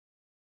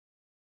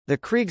The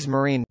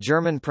Kriegsmarine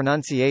German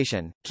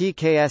pronunciation,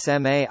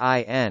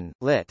 KSMAIN,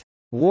 lit.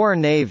 War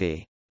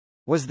Navy,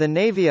 was the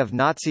navy of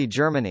Nazi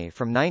Germany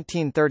from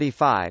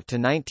 1935 to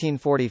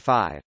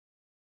 1945.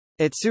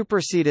 It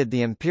superseded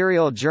the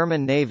Imperial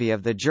German Navy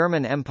of the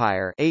German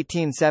Empire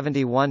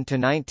 1871 to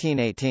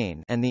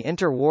 1918 and the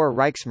interwar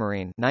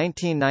Reichsmarine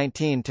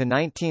 1919 to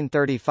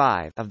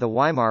 1935 of the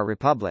Weimar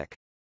Republic.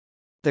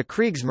 The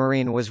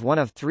Kriegsmarine was one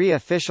of three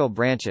official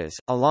branches,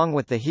 along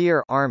with the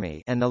Heer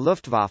Army and the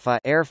Luftwaffe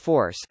Air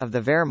Force of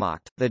the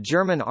Wehrmacht, the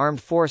German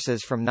armed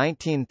forces from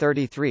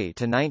 1933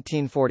 to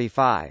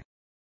 1945.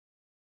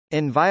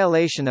 In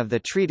violation of the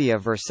Treaty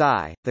of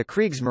Versailles, the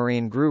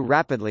Kriegsmarine grew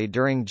rapidly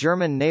during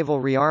German naval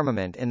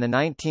rearmament in the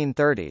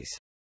 1930s.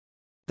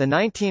 The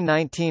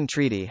 1919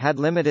 treaty had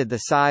limited the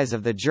size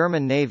of the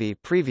German Navy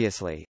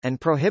previously,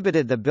 and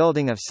prohibited the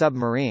building of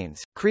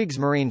submarines.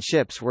 Kriegsmarine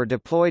ships were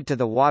deployed to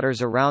the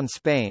waters around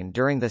Spain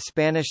during the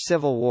Spanish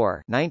Civil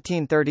War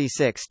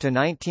 1936 to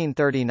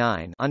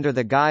 1939 under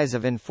the guise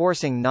of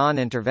enforcing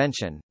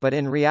non-intervention, but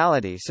in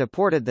reality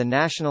supported the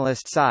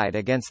nationalist side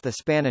against the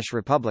Spanish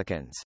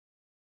Republicans.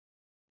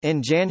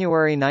 In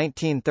January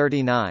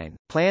 1939,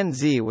 Plan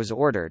Z was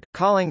ordered,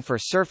 calling for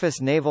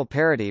surface naval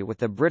parity with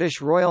the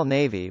British Royal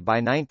Navy by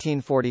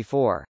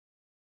 1944.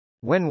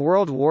 When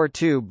World War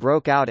II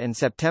broke out in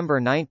September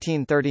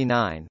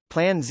 1939,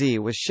 Plan Z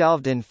was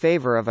shelved in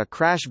favor of a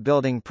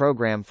crash-building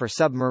program for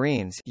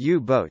submarines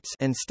U-boats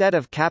instead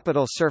of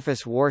capital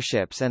surface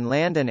warships, and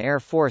land and air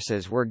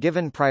forces were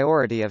given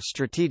priority of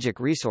strategic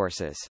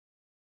resources.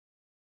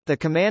 The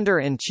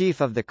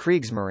Commander-in-Chief of the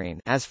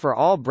Kriegsmarine, as for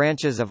all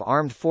branches of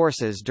armed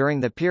forces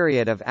during the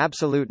period of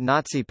absolute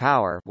Nazi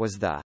power, was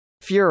the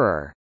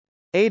Führer,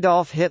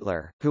 Adolf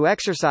Hitler, who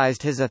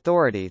exercised his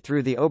authority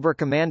through the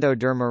Oberkommando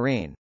der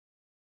Marine.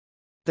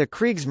 The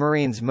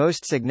Kriegsmarine's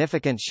most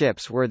significant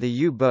ships were the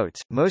U-boats,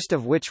 most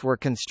of which were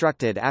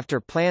constructed after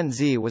Plan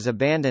Z was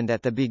abandoned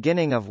at the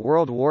beginning of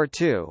World War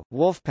II.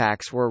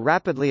 Wolfpacks were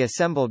rapidly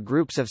assembled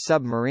groups of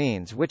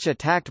submarines which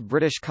attacked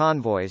British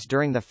convoys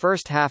during the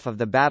first half of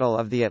the Battle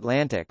of the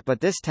Atlantic,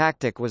 but this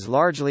tactic was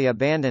largely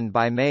abandoned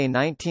by May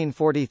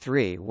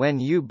 1943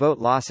 when U-boat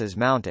losses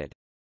mounted.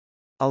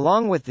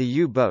 Along with the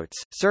U-boats,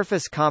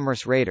 surface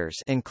commerce raiders,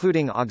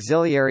 including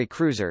auxiliary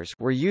cruisers,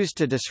 were used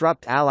to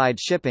disrupt Allied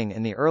shipping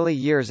in the early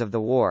years of the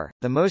war,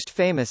 the most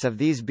famous of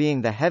these being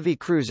the heavy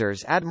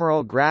cruisers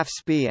Admiral Graf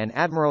Spee and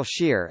Admiral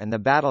Scheer and the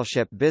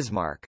battleship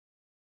Bismarck.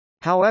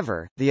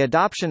 However, the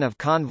adoption of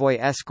convoy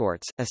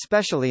escorts,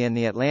 especially in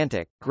the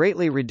Atlantic,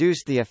 greatly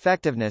reduced the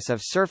effectiveness of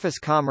surface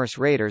commerce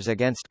raiders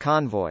against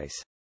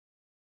convoys.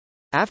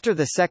 After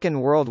the Second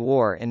World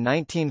War in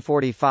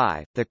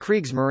 1945, the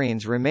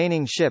Kriegsmarine's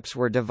remaining ships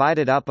were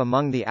divided up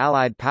among the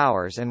Allied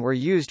powers and were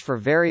used for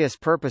various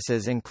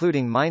purposes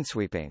including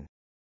minesweeping.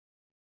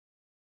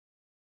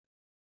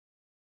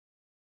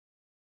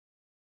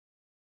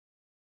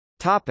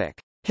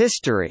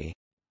 History.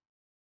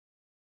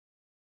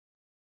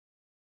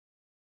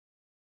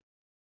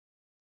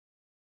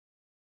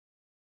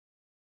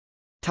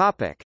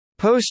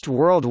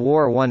 Post-World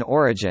War I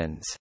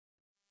origins.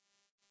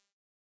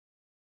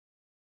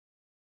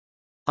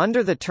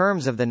 Under the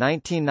terms of the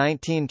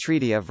 1919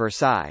 Treaty of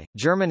Versailles,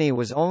 Germany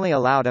was only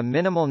allowed a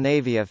minimal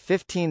navy of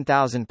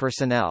 15,000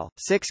 personnel,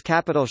 6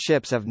 capital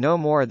ships of no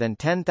more than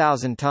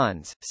 10,000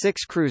 tons,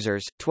 6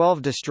 cruisers,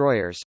 12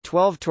 destroyers,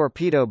 12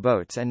 torpedo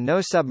boats and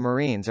no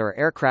submarines or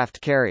aircraft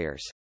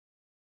carriers.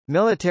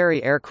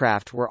 Military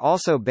aircraft were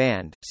also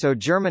banned, so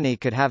Germany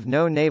could have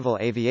no naval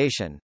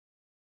aviation.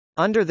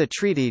 Under the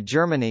treaty,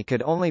 Germany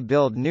could only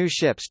build new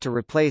ships to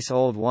replace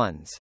old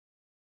ones.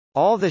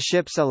 All the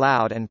ships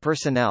allowed and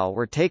personnel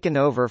were taken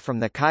over from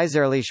the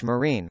Kaiserliche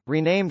Marine,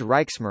 renamed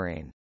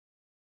Reichsmarine.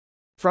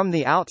 From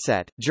the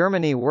outset,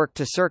 Germany worked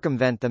to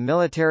circumvent the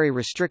military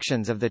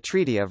restrictions of the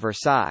Treaty of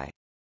Versailles.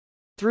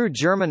 Through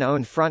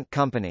German-owned front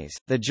companies,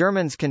 the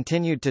Germans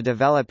continued to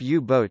develop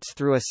U-boats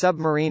through a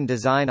submarine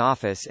design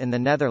office in the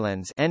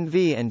Netherlands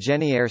NV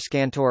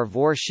Ingenieurskantoor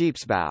voor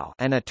Scheepsbouw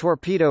and a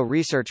torpedo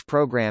research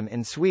program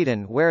in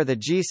Sweden where the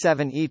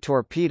G7E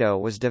torpedo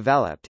was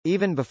developed.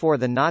 Even before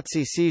the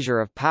Nazi seizure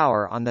of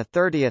power on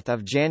 30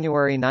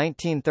 January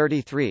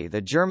 1933,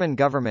 the German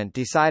government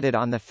decided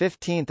on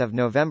 15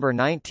 November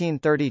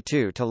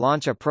 1932 to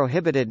launch a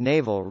prohibited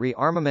naval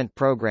rearmament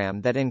program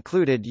that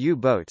included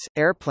U-boats,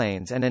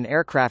 airplanes and an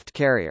aircraft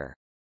carrier.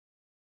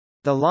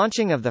 The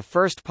launching of the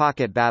first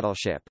pocket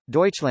battleship,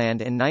 Deutschland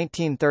in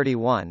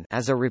 1931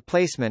 as a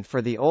replacement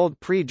for the old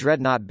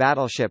pre-dreadnought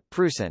battleship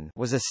Preußen,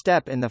 was a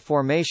step in the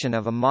formation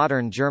of a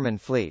modern German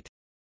fleet.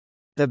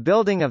 The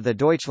building of the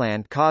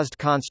Deutschland caused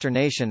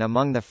consternation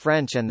among the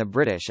French and the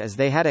British as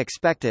they had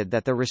expected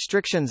that the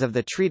restrictions of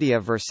the Treaty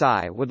of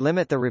Versailles would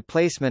limit the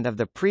replacement of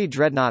the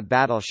pre-dreadnought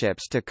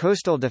battleships to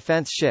coastal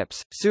defense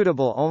ships,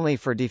 suitable only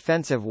for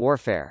defensive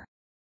warfare.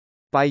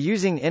 By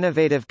using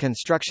innovative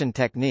construction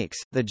techniques,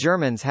 the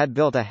Germans had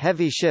built a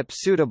heavy ship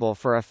suitable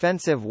for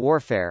offensive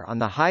warfare on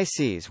the high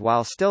seas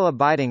while still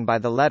abiding by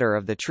the letter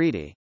of the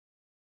treaty.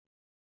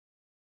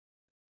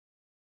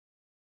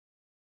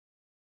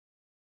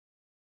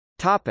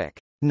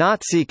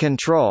 Nazi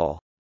control.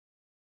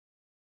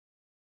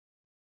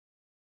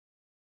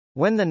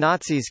 When the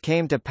Nazis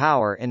came to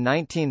power in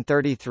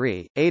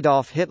 1933,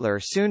 Adolf Hitler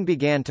soon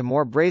began to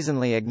more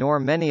brazenly ignore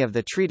many of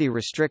the treaty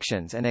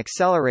restrictions and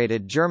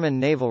accelerated German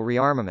naval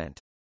rearmament.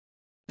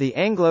 The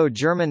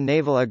Anglo-German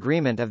Naval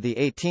Agreement of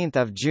 18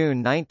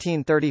 June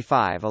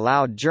 1935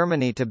 allowed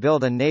Germany to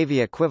build a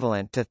navy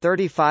equivalent to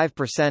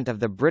 35% of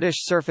the British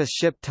surface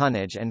ship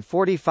tonnage and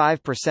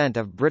 45%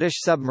 of British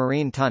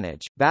submarine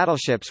tonnage.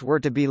 Battleships were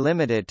to be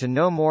limited to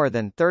no more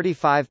than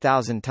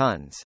 35,000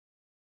 tons.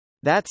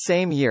 That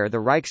same year the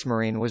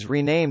Reichsmarine was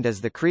renamed as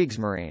the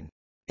Kriegsmarine.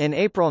 In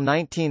April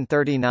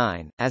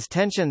 1939, as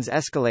tensions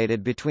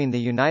escalated between the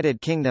United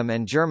Kingdom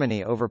and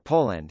Germany over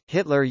Poland,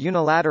 Hitler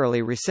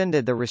unilaterally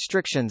rescinded the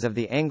restrictions of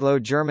the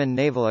Anglo-German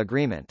Naval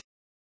Agreement.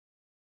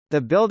 The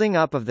building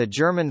up of the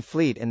German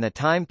fleet in the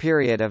time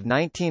period of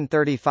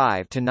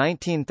 1935 to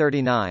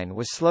 1939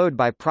 was slowed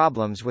by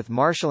problems with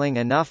marshalling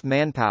enough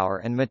manpower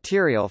and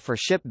material for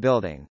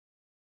shipbuilding.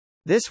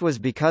 This was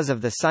because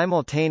of the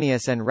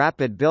simultaneous and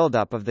rapid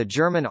buildup of the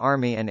German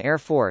Army and Air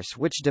Force,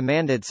 which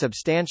demanded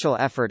substantial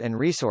effort and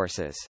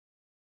resources.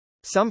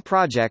 Some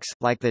projects,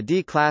 like the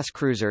D-class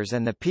cruisers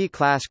and the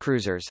P-class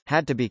cruisers,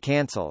 had to be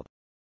cancelled.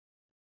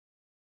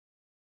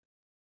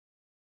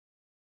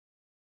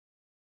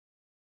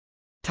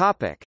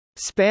 Topic: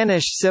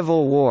 Spanish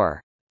Civil War.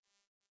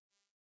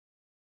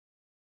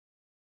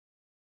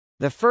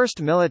 The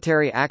first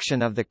military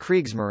action of the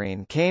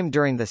Kriegsmarine came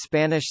during the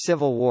Spanish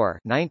Civil War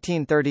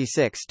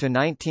 1936 to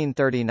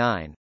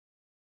 1939.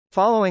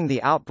 Following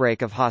the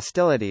outbreak of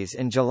hostilities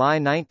in July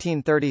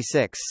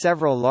 1936,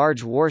 several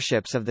large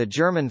warships of the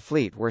German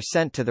fleet were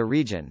sent to the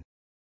region.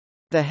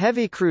 The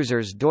heavy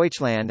cruisers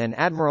Deutschland and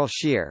Admiral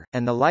Scheer,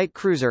 and the light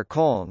cruiser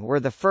Köln were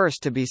the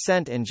first to be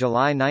sent in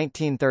July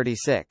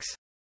 1936.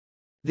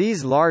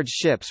 These large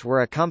ships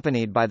were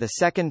accompanied by the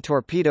 2nd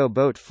Torpedo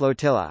Boat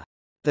Flotilla.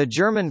 The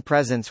German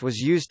presence was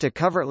used to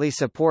covertly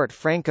support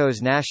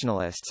Franco's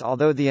nationalists,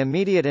 although the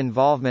immediate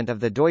involvement of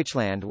the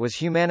Deutschland was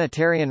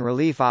humanitarian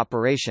relief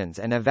operations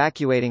and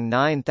evacuating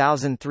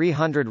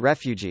 9,300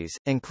 refugees,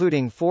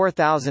 including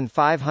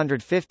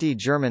 4,550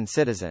 German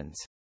citizens.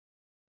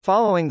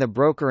 Following the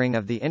brokering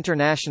of the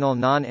International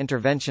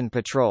Non-Intervention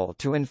Patrol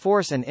to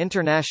enforce an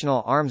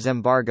international arms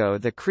embargo,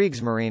 the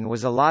Kriegsmarine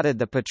was allotted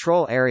the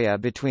patrol area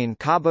between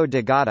Cabo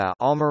de Gata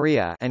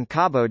Almería and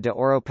Cabo de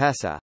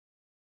Oropesa.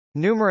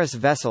 Numerous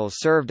vessels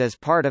served as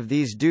part of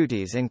these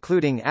duties,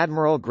 including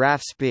Admiral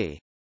Graf Spee.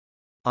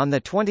 On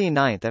 29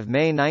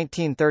 May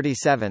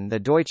 1937, the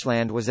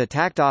Deutschland was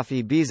attacked off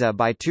Ibiza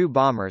by 2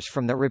 bombers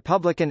from the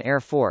Republican Air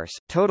Force.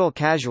 Total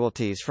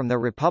casualties from the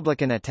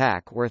Republican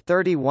attack were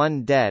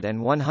 31 dead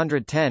and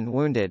 110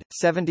 wounded,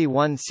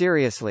 71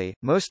 seriously,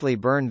 mostly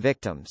burn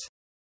victims.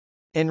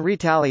 In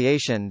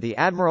retaliation, the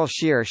Admiral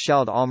Scheer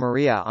shelled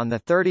Almería on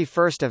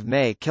 31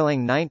 May,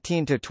 killing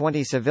 19 to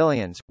 20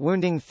 civilians,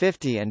 wounding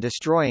 50 and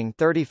destroying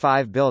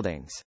 35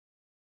 buildings.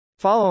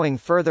 Following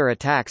further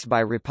attacks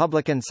by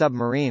Republican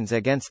submarines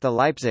against the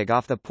Leipzig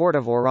off the port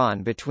of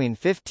Oran between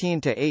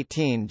 15 to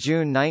 18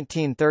 June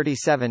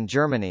 1937,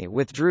 Germany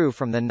withdrew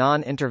from the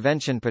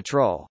non-intervention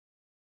patrol.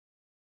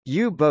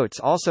 U-boats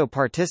also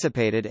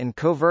participated in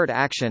covert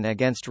action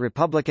against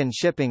Republican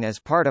shipping as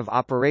part of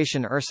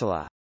Operation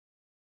Ursula.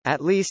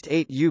 At least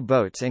 8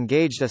 U-boats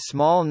engaged a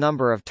small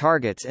number of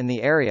targets in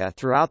the area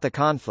throughout the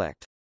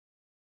conflict.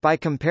 By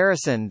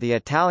comparison, the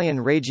Italian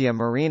Regia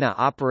Marina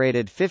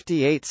operated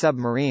 58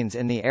 submarines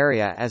in the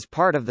area as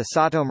part of the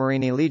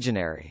Sottomarini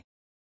Legionary.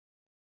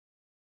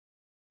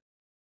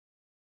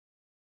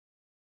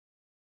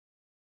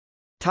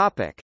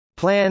 Topic: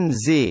 Plan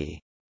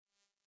Z.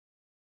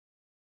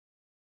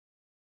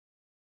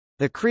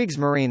 The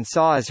Kriegsmarine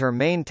saw as her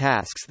main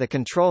tasks the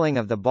controlling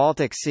of the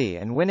Baltic Sea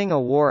and winning a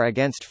war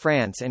against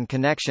France in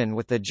connection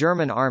with the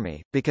German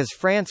army, because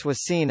France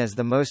was seen as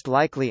the most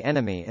likely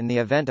enemy in the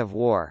event of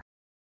war.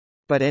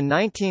 But in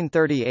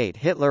 1938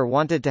 Hitler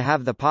wanted to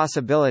have the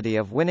possibility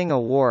of winning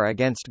a war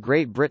against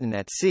Great Britain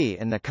at sea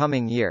in the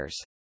coming years.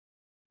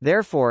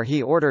 Therefore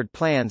he ordered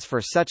plans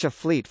for such a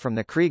fleet from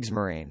the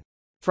Kriegsmarine.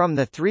 From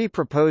the 3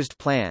 proposed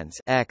plans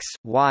X,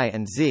 Y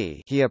and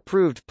Z, he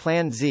approved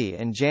Plan Z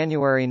in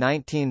January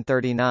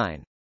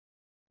 1939.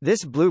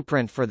 This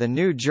blueprint for the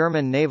new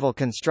German naval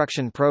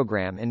construction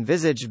program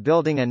envisaged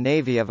building a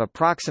navy of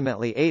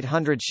approximately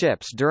 800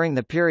 ships during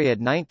the period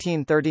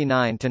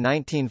 1939 to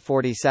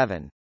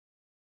 1947.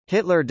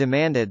 Hitler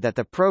demanded that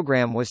the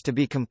program was to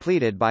be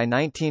completed by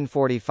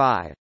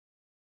 1945.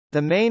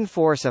 The main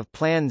force of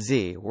Plan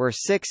Z were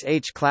 6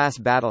 H-class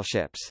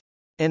battleships.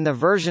 In the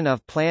version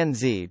of Plan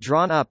Z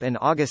drawn up in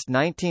August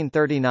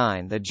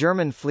 1939, the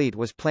German fleet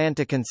was planned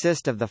to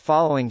consist of the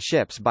following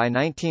ships by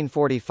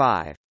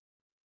 1945: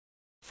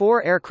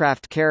 4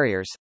 aircraft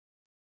carriers,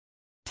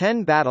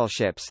 10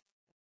 battleships,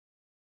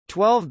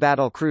 12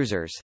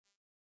 battlecruisers,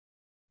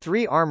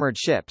 3 armored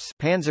ships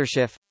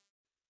Panzerschiffe,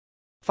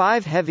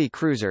 5 heavy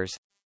cruisers,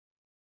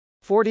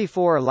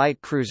 44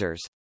 light cruisers,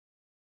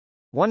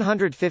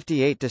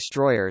 158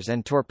 destroyers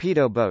and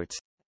torpedo boats,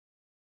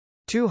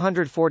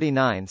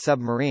 249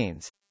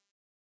 submarines.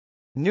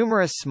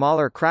 Numerous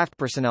smaller craft.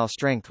 Personnel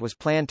strength was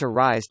planned to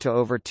rise to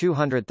over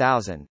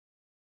 200,000.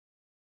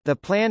 The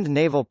planned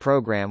naval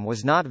program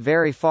was not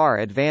very far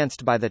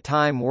advanced by the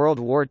time World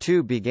War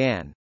II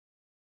began.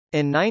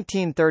 In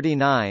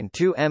 1939,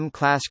 2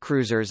 M-class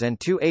cruisers and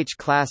 2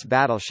 H-class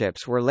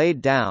battleships were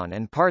laid down,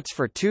 and parts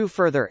for 2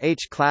 further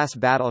H-class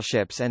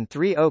battleships and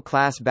 3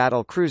 O-class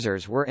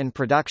battlecruisers were in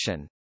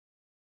production.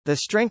 The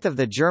strength of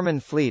the German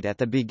fleet at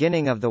the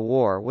beginning of the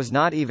war was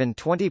not even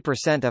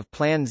 20% of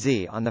Plan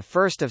Z. On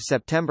 1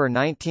 September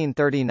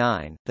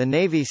 1939, the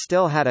Navy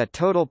still had a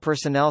total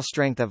personnel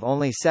strength of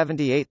only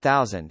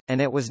 78,000, and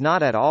it was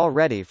not at all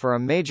ready for a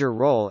major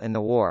role in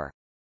the war.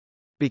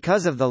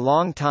 Because of the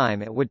long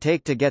time it would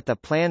take to get the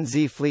Plan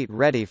Z fleet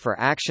ready for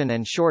action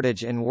and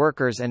shortage in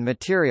workers and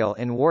material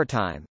in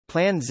wartime,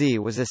 Plan Z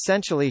was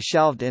essentially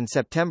shelved in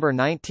September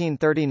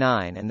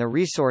 1939, and the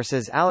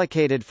resources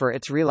allocated for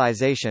its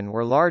realization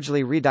were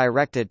largely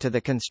redirected to the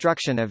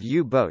construction of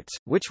U-boats,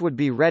 which would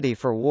be ready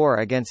for war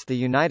against the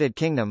United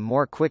Kingdom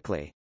more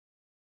quickly.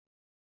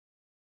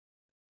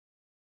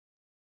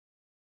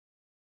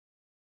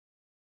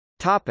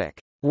 Topic: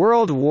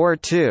 World War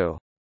II.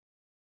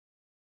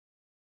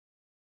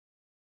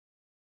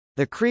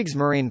 The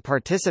Kriegsmarine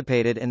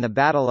participated in the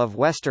Battle of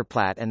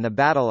Westerplatte and the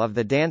Battle of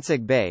the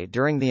Danzig Bay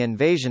during the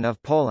invasion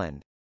of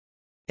Poland.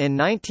 In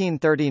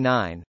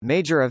 1939,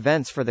 major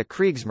events for the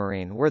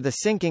Kriegsmarine were the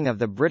sinking of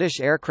the British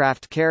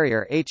aircraft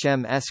carrier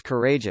HMS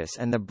Courageous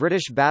and the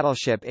British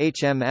battleship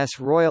HMS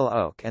Royal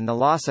Oak, and the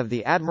loss of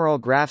the Admiral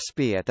Graf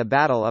Spee at the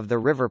Battle of the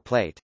River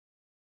Plate.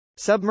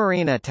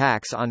 Submarine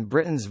attacks on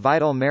Britain's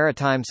vital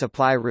maritime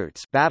supply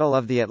routes, Battle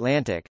of the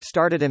Atlantic,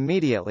 started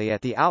immediately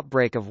at the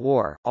outbreak of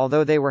war,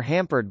 although they were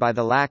hampered by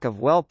the lack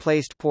of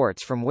well-placed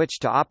ports from which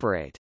to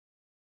operate.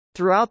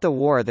 Throughout the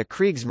war, the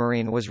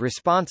Kriegsmarine was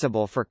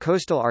responsible for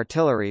coastal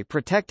artillery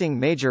protecting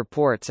major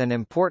ports and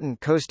important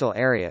coastal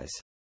areas.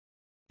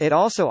 It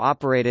also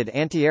operated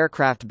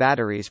anti-aircraft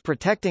batteries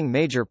protecting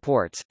major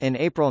ports. In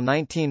April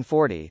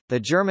 1940, the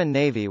German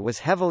Navy was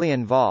heavily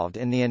involved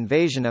in the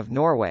invasion of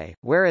Norway,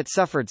 where it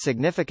suffered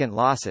significant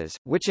losses,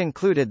 which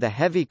included the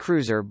heavy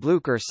cruiser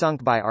Blücher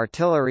sunk by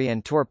artillery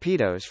and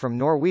torpedoes from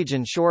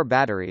Norwegian shore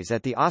batteries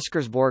at the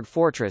Oscarsborg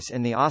fortress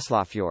in the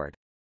Oslofjord.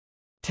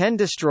 10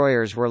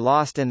 destroyers were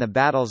lost in the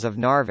battles of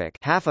Narvik,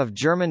 half of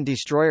German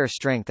destroyer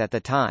strength at the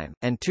time,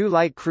 and 2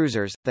 light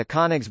cruisers, the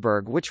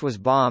Königsberg, which was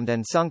bombed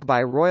and sunk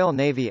by Royal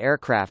Navy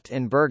aircraft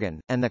in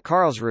Bergen, and the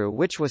Karlsruhe,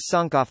 which was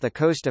sunk off the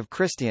coast of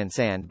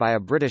Kristiansand by a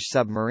British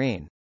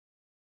submarine.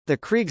 The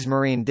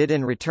Kriegsmarine did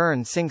in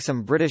return sink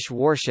some British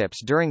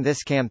warships during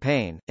this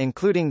campaign,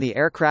 including the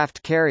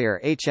aircraft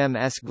carrier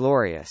HMS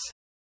Glorious.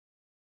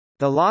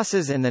 The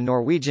losses in the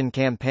Norwegian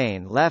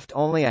campaign left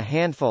only a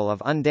handful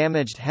of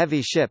undamaged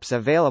heavy ships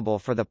available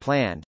for the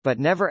planned, but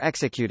never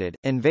executed,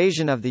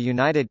 invasion of the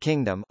United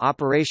Kingdom,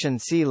 Operation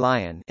Sea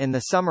Lion, in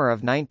the summer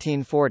of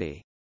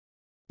 1940.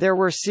 There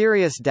were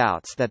serious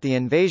doubts that the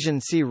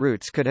invasion sea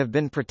routes could have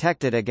been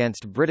protected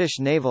against British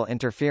naval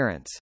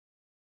interference.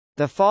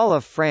 The fall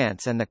of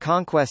France and the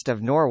conquest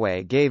of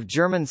Norway gave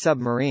German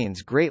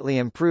submarines greatly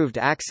improved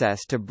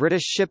access to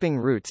British shipping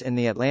routes in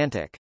the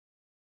Atlantic.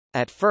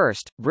 At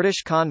first,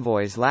 British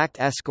convoys lacked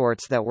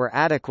escorts that were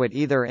adequate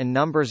either in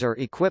numbers or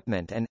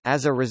equipment, and,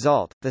 as a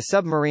result, the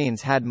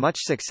submarines had much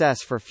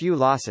success for few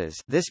losses.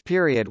 This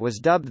period was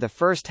dubbed the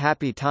First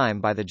Happy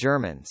Time by the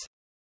Germans.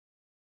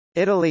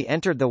 Italy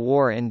entered the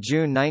war in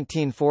June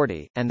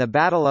 1940, and the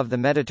Battle of the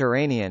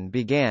Mediterranean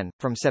began.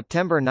 From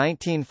September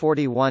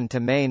 1941 to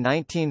May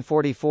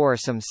 1944,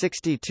 some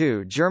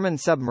 62 German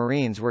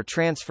submarines were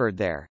transferred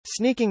there,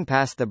 sneaking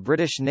past the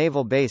British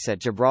naval base at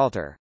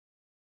Gibraltar.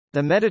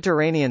 The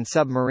Mediterranean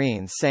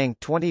submarines sank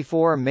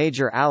 24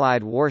 major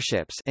Allied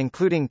warships,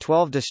 including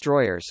 12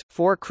 destroyers,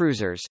 4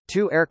 cruisers,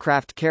 2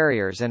 aircraft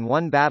carriers and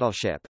 1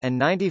 battleship, and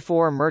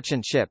 94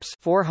 merchant ships,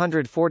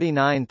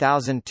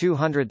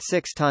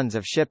 449,206 tons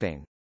of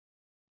shipping.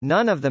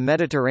 None of the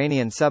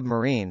Mediterranean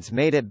submarines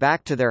made it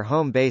back to their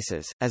home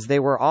bases, as they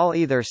were all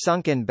either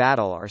sunk in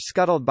battle or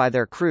scuttled by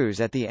their crews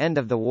at the end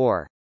of the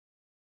war.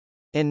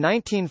 In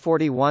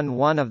 1941,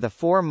 one of the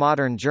 4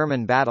 modern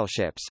German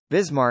battleships,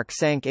 Bismarck,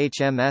 sank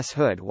HMS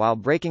Hood while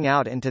breaking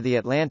out into the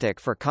Atlantic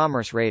for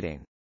commerce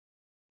raiding.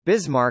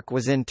 Bismarck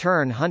was in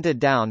turn hunted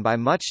down by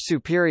much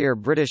superior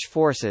British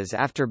forces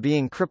after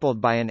being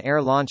crippled by an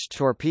air-launched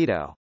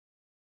torpedo.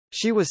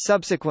 She was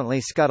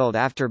subsequently scuttled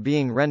after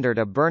being rendered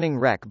a burning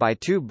wreck by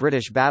 2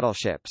 British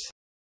battleships.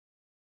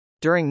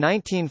 During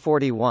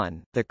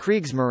 1941, the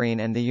Kriegsmarine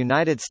and the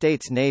United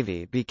States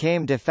Navy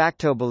became de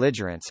facto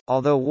belligerents,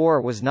 although war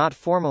was not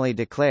formally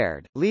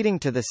declared, leading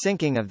to the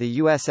sinking of the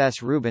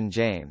USS Reuben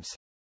James.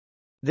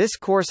 This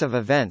course of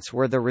events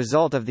were the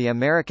result of the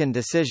American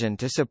decision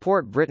to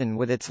support Britain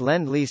with its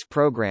Lend-Lease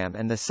program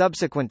and the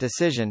subsequent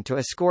decision to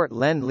escort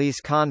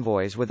Lend-Lease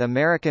convoys with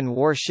American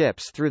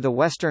warships through the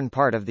western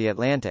part of the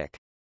Atlantic.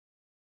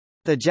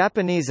 The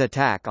Japanese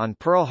attack on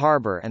Pearl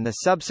Harbor and the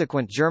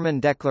subsequent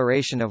German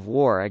declaration of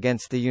war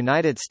against the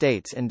United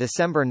States in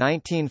December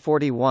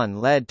 1941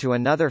 led to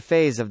another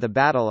phase of the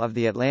Battle of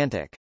the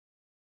Atlantic.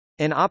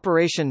 In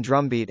Operation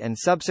Drumbeat and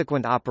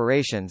subsequent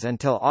operations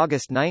until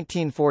August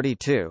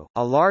 1942,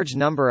 a large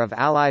number of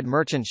Allied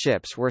merchant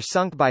ships were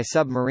sunk by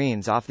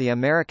submarines off the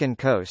American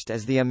coast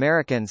as the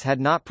Americans had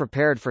not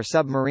prepared for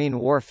submarine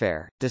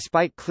warfare.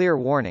 Despite clear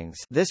warnings,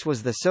 this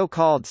was the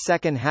so-called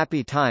second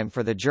happy time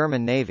for the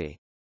German Navy.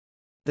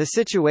 The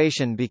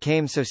situation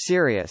became so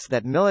serious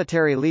that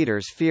military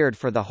leaders feared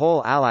for the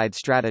whole Allied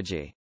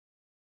strategy.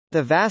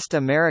 The vast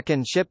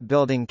American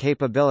shipbuilding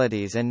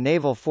capabilities and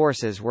naval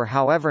forces were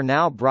however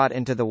now brought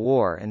into the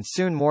war and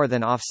soon more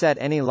than offset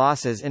any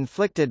losses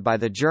inflicted by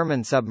the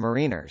German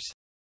submariners.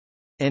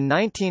 In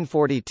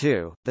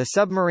 1942, the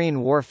submarine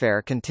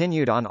warfare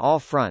continued on all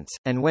fronts,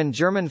 and when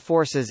German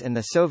forces in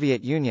the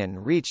Soviet Union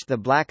reached the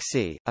Black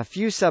Sea, a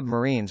few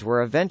submarines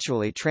were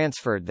eventually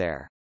transferred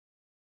there.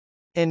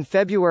 In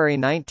February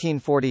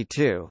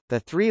 1942, the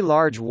three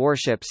large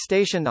warships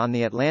stationed on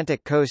the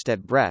Atlantic coast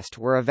at Brest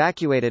were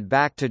evacuated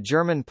back to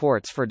German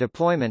ports for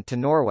deployment to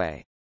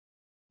Norway.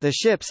 The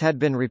ships had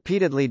been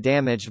repeatedly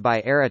damaged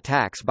by air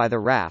attacks by the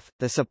RAF,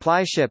 the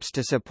supply ships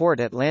to support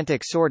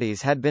Atlantic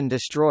sorties had been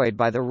destroyed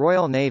by the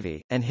Royal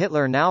Navy, and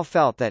Hitler now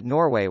felt that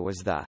Norway was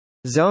the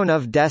zone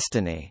of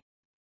destiny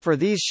for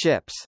these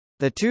ships.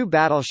 The two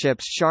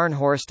battleships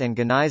Scharnhorst and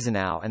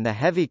Gneisenau and the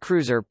heavy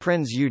cruiser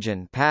Prinz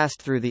Eugen passed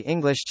through the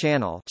English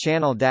Channel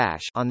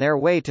on their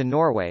way to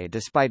Norway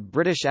despite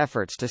British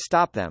efforts to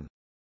stop them.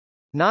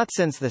 Not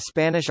since the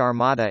Spanish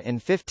Armada in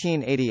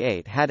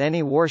 1588 had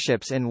any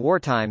warships in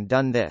wartime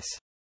done this.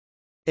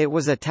 It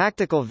was a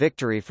tactical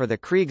victory for the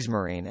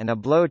Kriegsmarine and a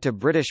blow to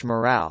British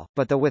morale,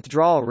 but the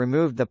withdrawal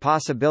removed the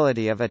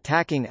possibility of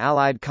attacking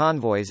Allied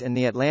convoys in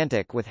the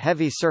Atlantic with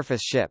heavy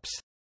surface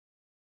ships.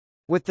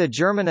 With the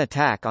German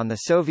attack on the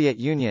Soviet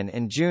Union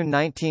in June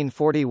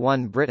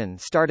 1941, Britain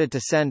started to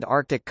send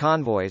Arctic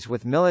convoys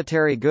with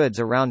military goods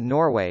around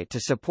Norway to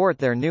support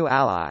their new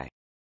ally.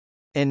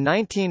 In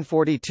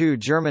 1942,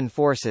 German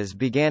forces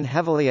began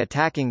heavily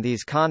attacking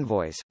these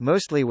convoys,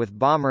 mostly with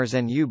bombers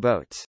and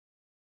U-boats.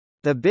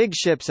 The big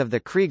ships of the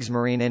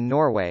Kriegsmarine in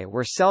Norway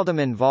were seldom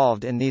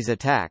involved in these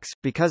attacks,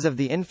 because of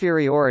the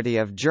inferiority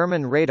of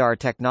German radar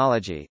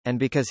technology, and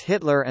because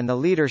Hitler and the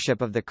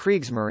leadership of the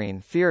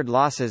Kriegsmarine feared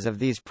losses of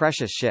these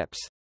precious ships.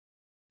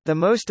 The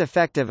most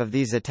effective of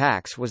these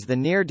attacks was the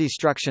near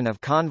destruction of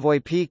convoy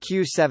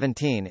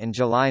PQ-17 in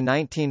July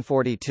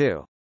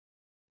 1942.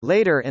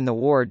 Later in the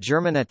war,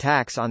 German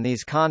attacks on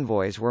these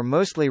convoys were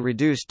mostly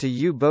reduced to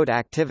U-boat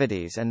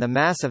activities and the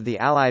mass of the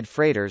Allied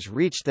freighters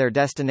reached their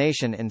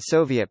destination in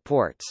Soviet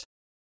ports.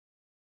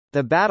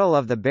 The Battle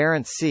of the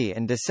Barents Sea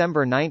in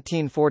December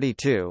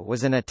 1942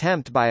 was an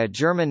attempt by a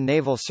German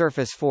naval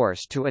surface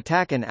force to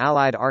attack an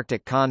Allied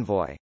Arctic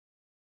convoy.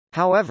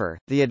 However,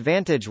 the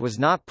advantage was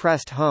not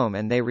pressed home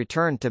and they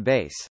returned to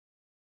base.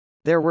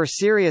 There were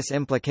serious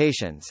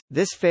implications.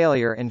 This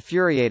failure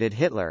infuriated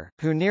Hitler,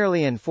 who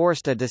nearly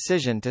enforced a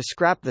decision to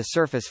scrap the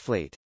surface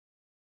fleet.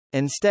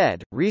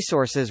 Instead,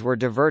 resources were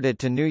diverted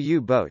to new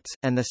U-boats,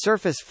 and the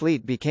surface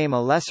fleet became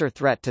a lesser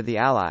threat to the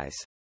Allies.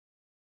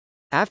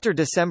 After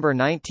December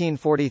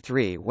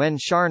 1943, when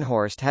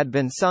Scharnhorst had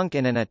been sunk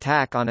in an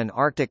attack on an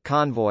Arctic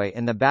convoy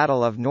in the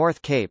Battle of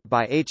North Cape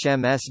by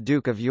HMS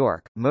Duke of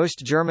York,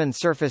 most German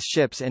surface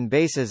ships in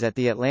bases at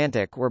the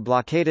Atlantic were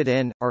blockaded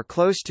in, or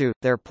close to,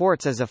 their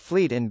ports as a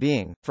fleet in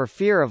being, for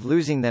fear of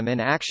losing them in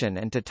action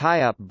and to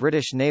tie up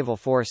British naval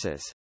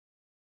forces.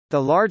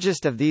 The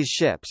largest of these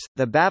ships,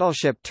 the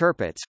battleship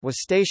Tirpitz, was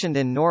stationed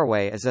in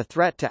Norway as a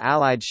threat to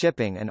Allied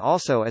shipping and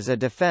also as a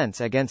defence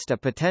against a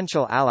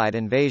potential Allied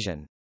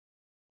invasion.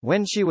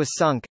 When she was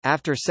sunk,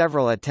 after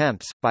several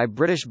attempts, by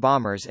British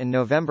bombers in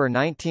November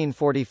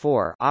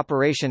 1944,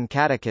 Operation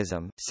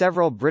Catechism,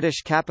 several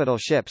British capital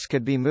ships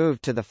could be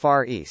moved to the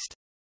Far East.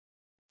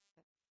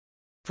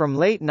 From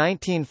late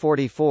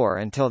 1944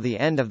 until the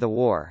end of the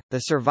war, the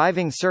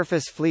surviving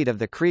surface fleet of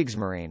the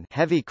Kriegsmarine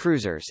heavy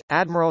cruisers,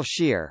 Admiral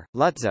Scheer,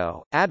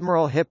 Lutzow,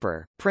 Admiral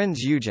Hipper,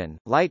 Prinz Eugen,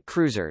 light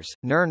cruisers,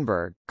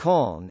 Nürnberg,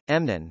 Köln,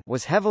 Emden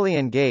was heavily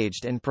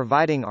engaged in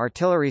providing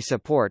artillery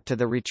support to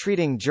the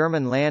retreating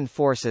German land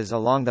forces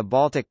along the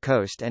Baltic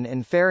coast and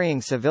in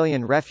ferrying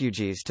civilian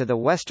refugees to the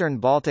western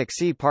Baltic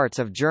Sea parts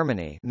of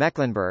Germany,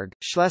 Mecklenburg,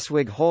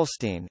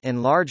 Schleswig-Holstein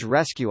in large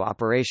rescue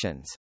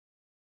operations.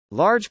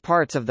 Large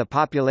parts of the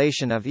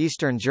population of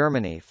eastern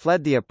Germany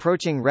fled the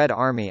approaching Red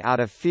Army out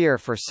of fear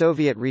for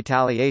Soviet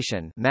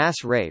retaliation.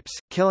 Mass rapes,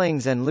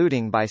 killings and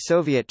looting by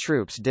Soviet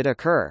troops did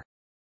occur.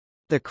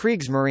 The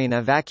Kriegsmarine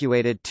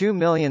evacuated 2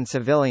 million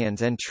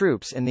civilians and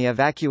troops in the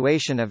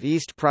evacuation of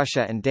East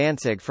Prussia and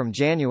Danzig from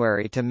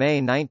January to May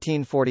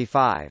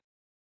 1945.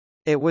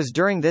 It was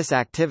during this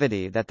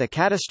activity that the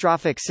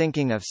catastrophic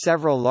sinking of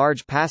several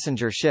large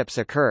passenger ships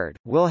occurred.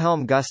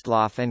 Wilhelm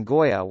Gustloff and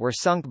Goya were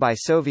sunk by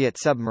Soviet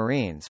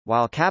submarines,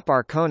 while Cap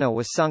Arcona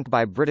was sunk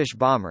by British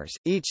bombers,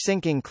 each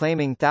sinking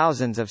claiming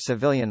thousands of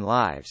civilian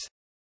lives.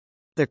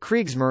 The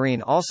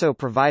Kriegsmarine also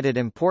provided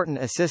important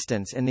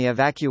assistance in the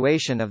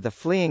evacuation of the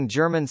fleeing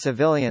German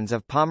civilians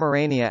of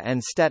Pomerania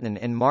and Stettin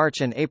in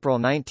March and April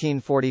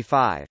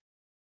 1945.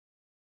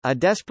 A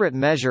desperate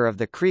measure of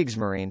the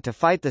Kriegsmarine to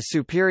fight the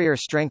superior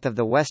strength of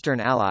the Western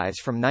Allies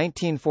from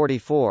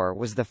 1944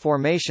 was the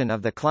formation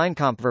of the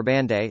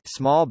Kleinkampfverbände,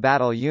 small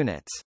battle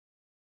units.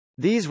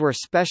 These were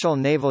special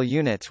naval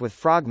units with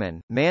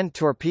frogmen, manned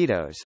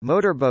torpedoes,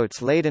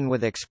 motorboats laden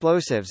with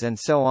explosives and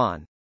so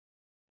on.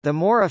 The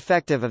more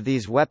effective of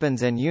these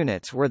weapons and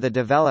units were the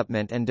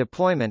development and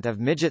deployment of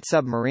midget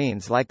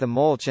submarines like the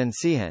Molch and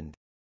Seehund.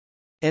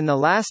 In the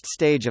last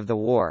stage of the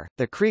war,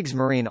 the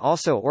Kriegsmarine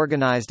also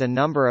organized a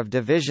number of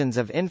divisions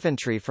of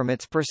infantry from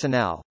its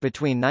personnel.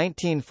 Between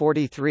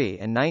 1943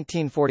 and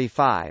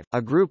 1945,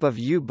 a group of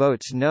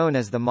U-boats known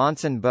as the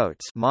Monson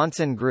boats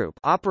Monson Group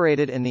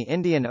operated in the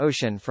Indian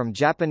Ocean from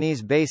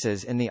Japanese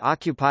bases in the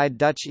occupied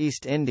Dutch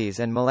East Indies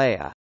and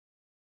Malaya.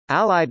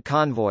 Allied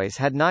convoys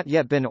had not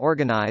yet been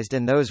organized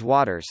in those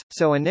waters,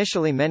 so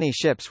initially many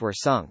ships were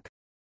sunk.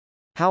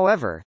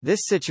 However,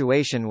 this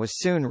situation was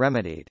soon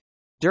remedied.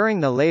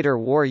 During the later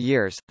war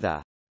years,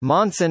 the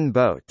Monson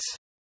boats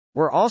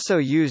were also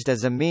used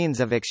as a means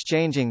of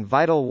exchanging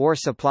vital war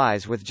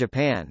supplies with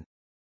Japan.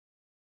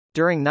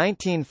 During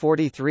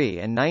 1943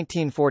 and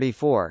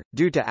 1944,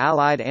 due to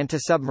Allied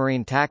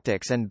anti-submarine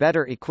tactics and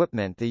better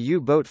equipment, the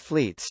U-boat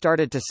fleet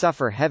started to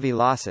suffer heavy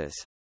losses.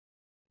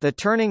 The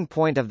turning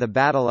point of the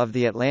Battle of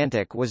the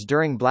Atlantic was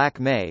during Black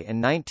May in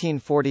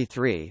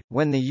 1943,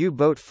 when the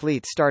U-boat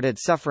fleet started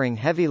suffering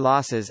heavy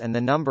losses and the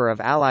number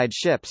of Allied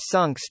ships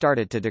sunk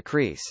started to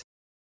decrease.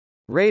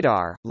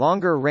 Radar,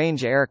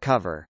 longer-range air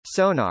cover,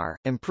 sonar,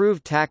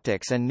 improved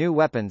tactics and new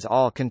weapons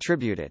all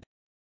contributed.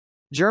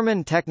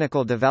 German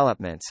technical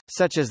developments,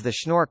 such as the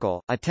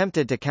Schnorkel,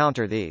 attempted to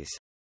counter these.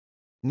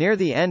 Near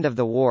the end of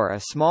the war, a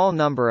small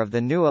number of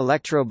the new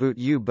Electroboot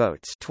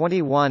U-boats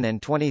 21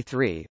 and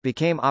 23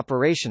 became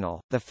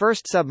operational, the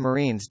first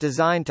submarines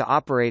designed to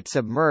operate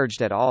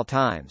submerged at all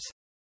times.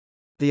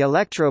 The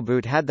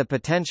Electroboot had the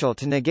potential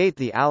to negate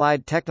the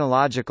Allied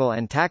technological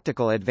and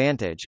tactical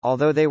advantage,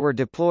 although they were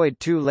deployed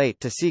too late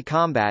to see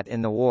combat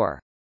in the war.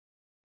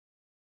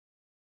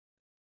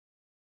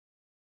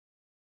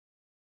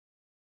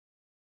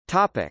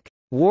 Topic: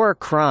 War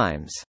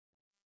crimes.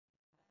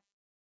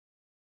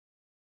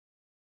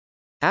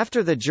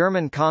 After the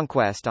German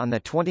conquest on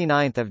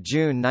 29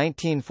 June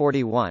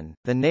 1941,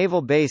 the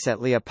naval base at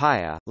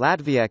Liepaja,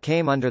 Latvia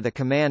came under the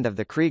command of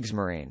the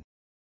Kriegsmarine.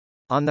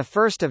 On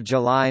 1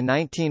 July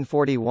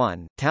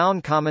 1941,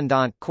 Town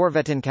Commandant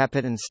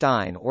Korvettenkapitän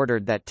Stein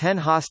ordered that 10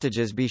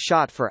 hostages be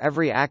shot for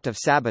every act of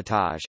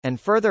sabotage, and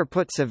further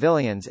put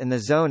civilians in the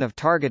zone of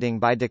targeting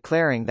by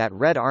declaring that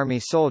Red Army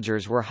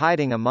soldiers were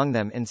hiding among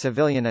them in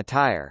civilian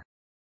attire.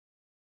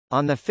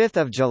 On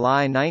 5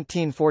 July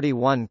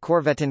 1941,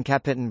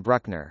 Korvettenkapitän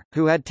Bruckner,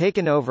 who had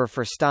taken over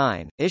for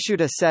Stein, issued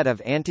a set of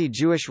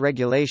anti-Jewish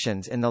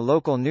regulations in the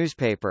local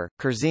newspaper,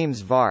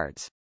 Kurzemes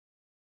Vards.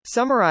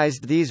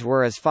 Summarized, these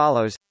were as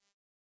follows: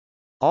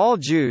 all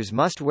Jews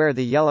must wear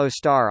the yellow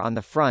star on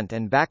the front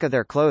and back of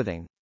their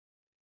clothing.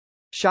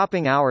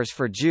 Shopping hours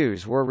for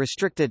Jews were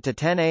restricted to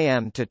 10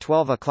 a.m. to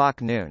 12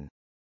 o'clock noon.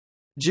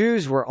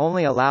 Jews were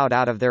only allowed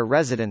out of their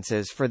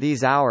residences for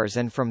these hours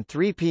and from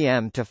 3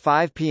 p.m. to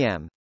 5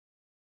 p.m.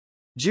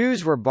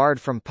 Jews were barred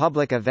from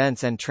public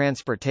events and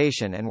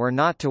transportation and were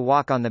not to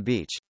walk on the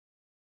beach.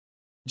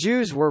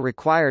 Jews were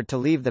required to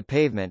leave the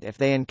pavement if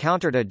they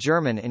encountered a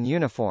German in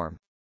uniform.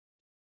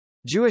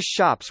 Jewish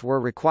shops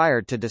were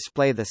required to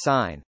display the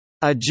sign,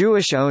 "A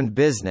Jewish-owned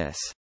business,"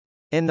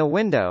 in the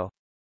window.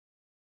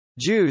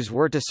 Jews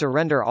were to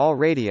surrender all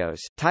radios,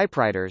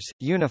 typewriters,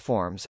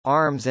 uniforms,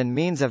 arms and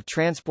means of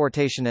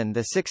transportation. On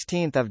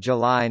 16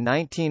 July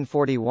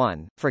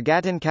 1941,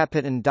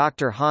 Fregattenkapitän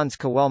Dr. Hans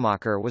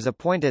Kawelmacher was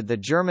appointed the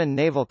German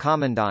naval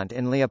commandant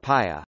in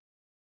Liepaja.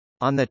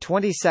 On the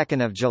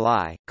 22nd of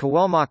July,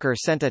 Kawelmacher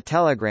sent a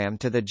telegram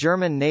to the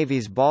German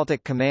Navy's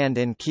Baltic Command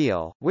in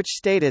Kiel, which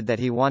stated that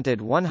he wanted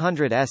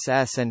 100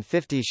 SS and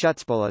 50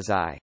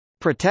 Schutzpolizei,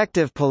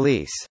 protective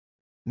police,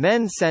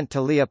 men sent to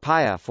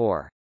Liepaja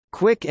for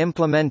quick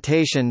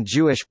implementation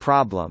Jewish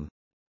problem.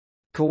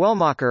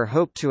 Kawelmacher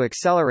hoped to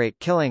accelerate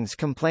killings,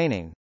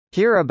 complaining,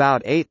 "Here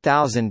about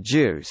 8,000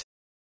 Jews.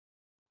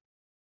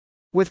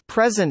 With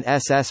present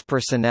SS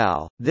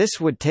personnel, this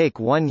would take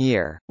 1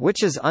 year,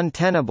 which is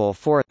untenable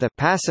for the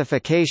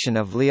pacification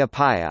of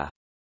Liepaja."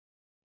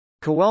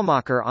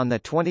 Kawelmacher on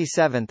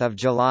 27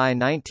 July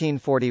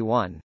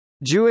 1941.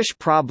 Jewish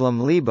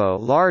problem Libo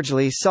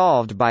largely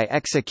solved by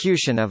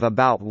execution of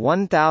about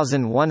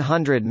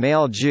 1,100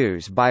 male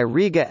Jews by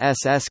Riga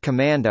SS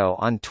Commando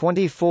on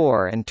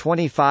 24 and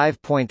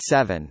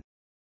 25.7.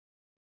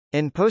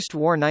 In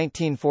post-war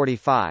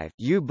 1945,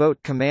 U-boat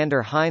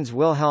commander Heinz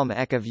Wilhelm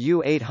Eck of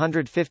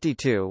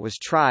U-852 was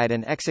tried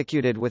and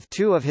executed with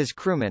 2 of his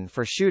crewmen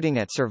for shooting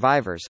at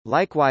survivors.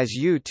 Likewise,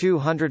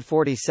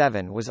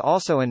 U-247 was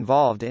also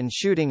involved in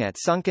shooting at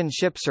sunken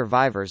ship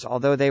survivors,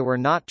 although they were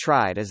not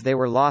tried as they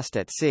were lost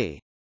at sea.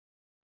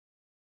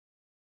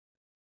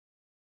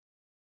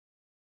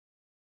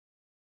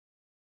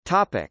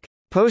 Topic: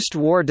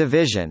 Post-war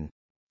division.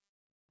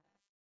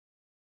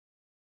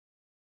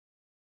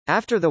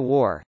 After the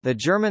war, the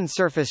German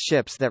surface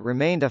ships that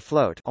remained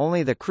afloat,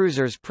 only the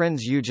cruisers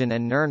Prinz Eugen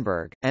and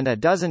Nürnberg, and a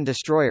dozen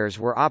destroyers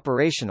were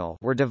operational,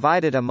 were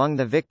divided among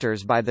the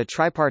victors by the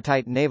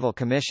Tripartite Naval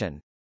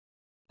Commission.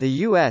 The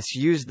U.S.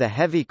 used the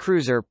heavy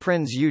cruiser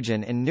Prinz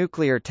Eugen in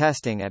nuclear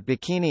testing at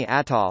Bikini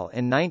Atoll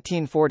in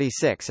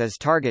 1946 as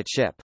target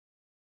ship.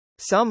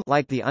 Some,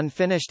 like the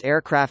unfinished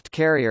aircraft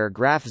carrier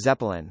Graf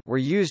Zeppelin, were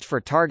used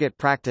for target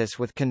practice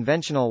with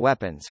conventional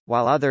weapons,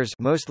 while others,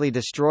 mostly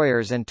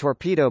destroyers and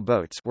torpedo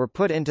boats, were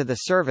put into the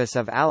service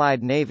of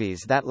Allied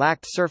navies that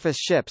lacked surface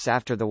ships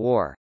after the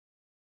war.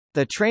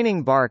 The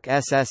training bark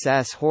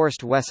SSS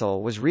Horst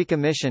Wessel was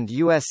recommissioned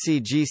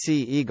USCGC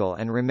Eagle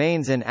and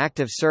remains in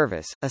active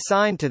service,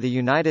 assigned to the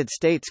United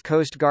States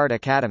Coast Guard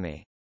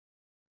Academy.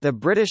 The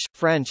British,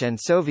 French and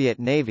Soviet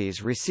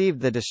navies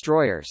received the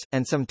destroyers,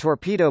 and some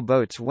torpedo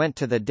boats went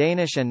to the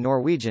Danish and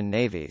Norwegian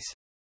navies.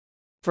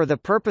 For the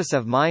purpose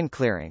of mine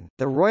clearing,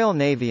 the Royal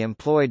Navy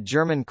employed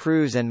German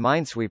crews and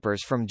minesweepers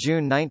from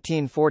June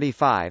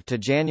 1945 to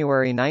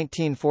January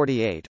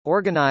 1948,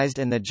 organized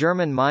in the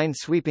German Mine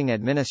Sweeping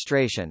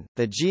Administration,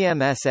 the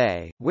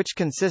GMSA, which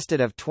consisted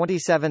of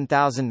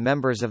 27,000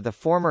 members of the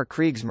former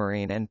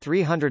Kriegsmarine and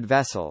 300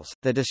 vessels.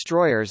 The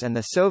destroyers and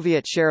the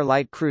Soviet share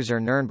light cruiser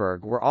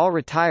Nürnberg were all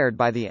retired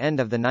by the end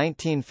of the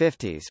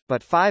 1950s,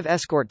 but 5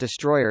 escort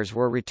destroyers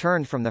were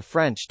returned from the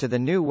French to the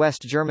new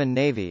West German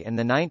Navy in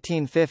the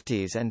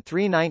 1950s, and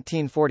 3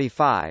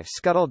 1945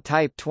 scuttled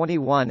Type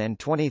 21 and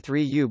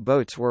 23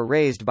 U-boats were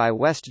raised by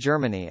West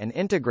Germany and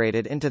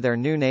integrated into their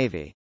new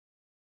navy.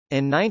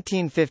 In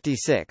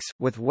 1956,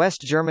 with West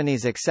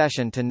Germany's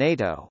accession to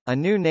NATO, a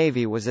new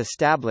navy was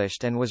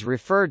established and was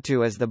referred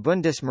to as the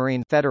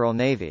Bundesmarine Federal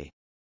Navy.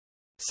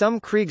 Some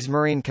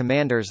Kriegsmarine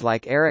commanders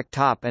like Erich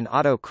Topp and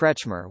Otto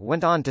Kretschmer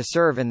went on to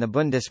serve in the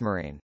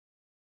Bundesmarine.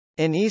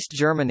 In East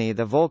Germany,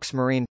 the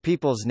Volksmarine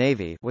People's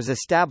Navy was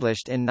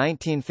established in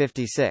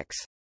 1956.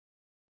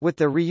 With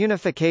the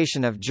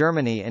reunification of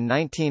Germany in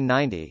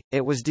 1990,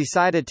 it was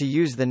decided to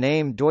use the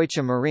name Deutsche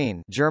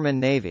Marine, German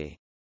Navy.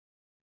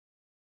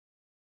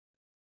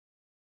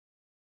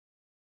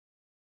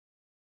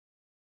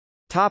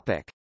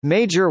 Topic: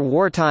 Major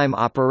wartime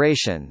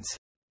operations.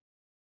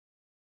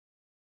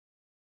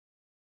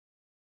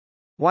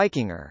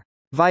 Wikinger,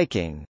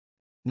 Viking,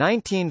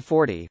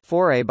 1940,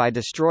 foray by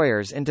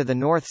destroyers into the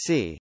North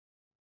Sea.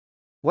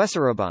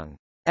 Weserübung,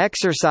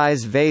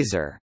 Exercise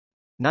Weser,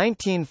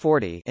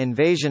 1940,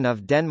 invasion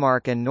of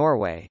Denmark and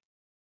Norway.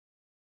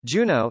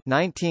 Juno,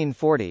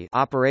 1940,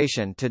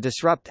 operation to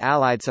disrupt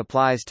Allied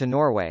supplies to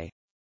Norway.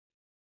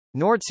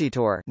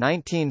 Nordseetor,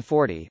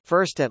 1940,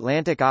 first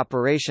Atlantic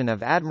operation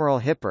of Admiral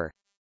Hipper.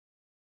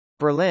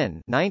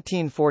 Berlin,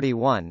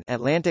 1941,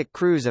 Atlantic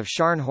cruise of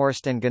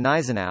Scharnhorst and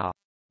Gneisenau.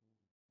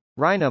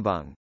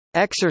 Rheinübung,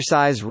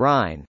 Exercise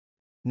Rhine,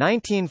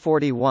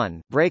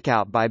 1941,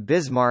 breakout by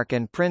Bismarck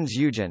and Prinz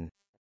Eugen.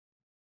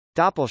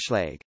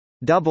 Doppelschlag,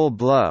 Double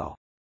Blow,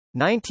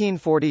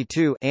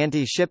 1942,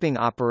 anti-shipping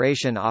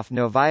operation off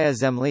Novaya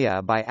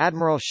Zemlya by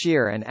Admiral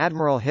Scheer and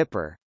Admiral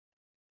Hipper.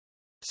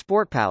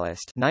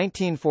 Sportpalast,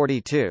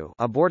 1942,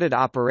 aborted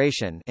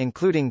operation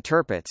including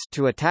Tirpitz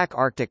to attack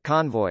Arctic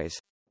convoys.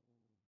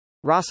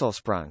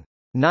 Rosselsprung,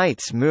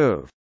 Knight's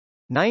Move,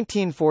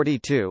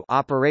 1942,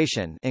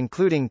 operation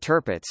including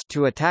Tirpitz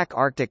to attack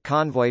Arctic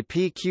convoy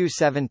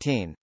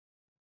PQ-17.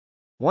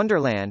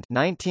 Wonderland,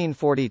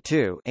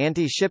 1942,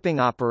 anti-shipping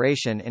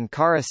operation in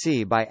Kara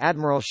Sea by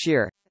Admiral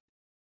Scheer.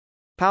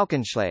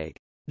 Paukenschlag,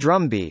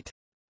 drumbeat,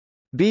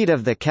 beat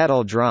of the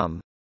kettle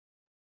drum.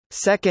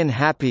 Second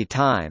Happy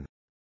Time,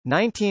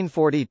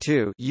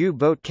 1942,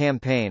 U-boat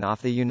campaign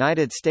off the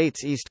United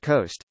States East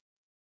Coast.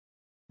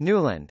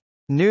 Newland,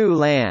 New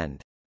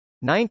Land,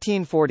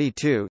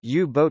 1942,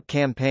 U-boat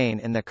campaign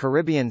in the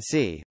Caribbean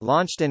Sea,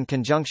 launched in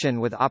conjunction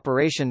with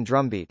Operation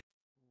Drumbeat.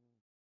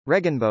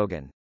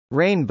 Regenbogen,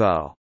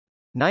 Rainbow,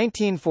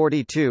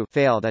 1942,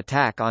 failed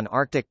attack on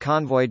Arctic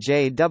convoy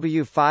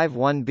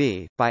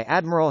JW-51B, by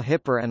Admiral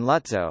Hipper and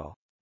Lutzow.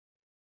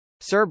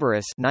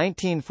 Cerberus,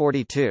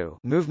 1942,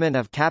 movement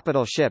of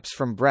capital ships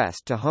from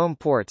Brest to home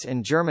ports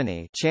in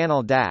Germany,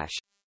 Channel Dash.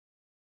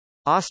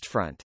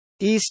 Ostfront,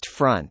 East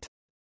Front,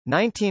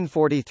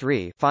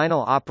 1943,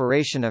 final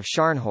operation of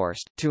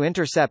Scharnhorst to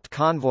intercept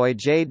convoy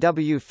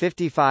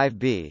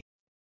JW-55B.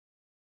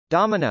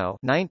 Domino,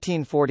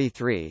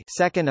 1943,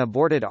 second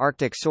aborted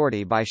Arctic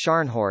sortie by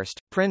Scharnhorst,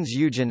 Prinz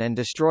Eugen and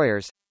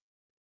destroyers.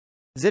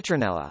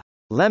 Zitronella,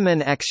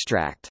 lemon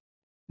extract,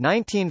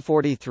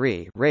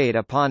 1943, raid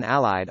upon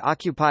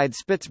Allied-occupied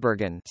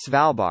Spitsbergen,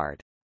 Svalbard.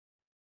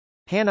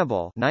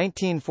 Hannibal,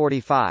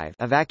 1945,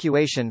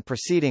 evacuation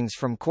proceedings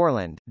from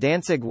Courland,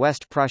 Danzig,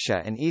 West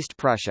Prussia and East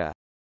Prussia.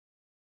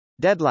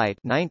 Deadlight,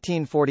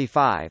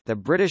 1945, the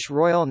British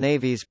Royal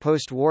Navy's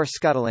post-war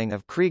scuttling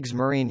of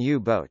Kriegsmarine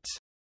U-boats.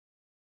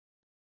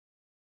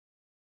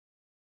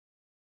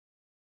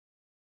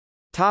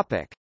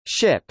 Topic: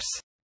 Ships.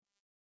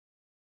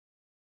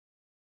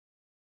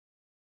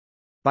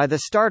 By the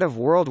start of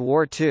World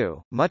War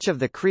II, much of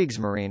the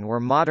Kriegsmarine were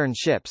modern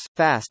ships,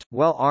 fast,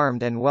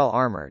 well-armed and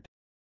well-armored.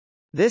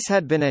 This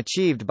had been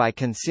achieved by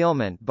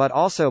concealment but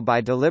also by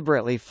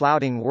deliberately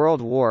flouting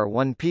World War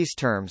I peace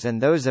terms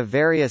and those of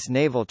various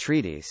naval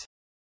treaties.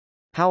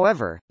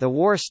 However, the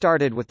war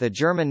started with the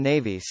German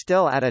Navy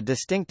still at a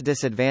distinct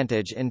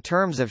disadvantage in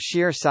terms of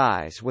sheer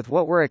size with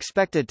what were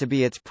expected to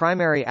be its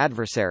primary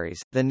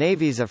adversaries, the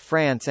navies of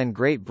France and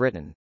Great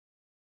Britain.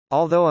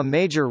 Although a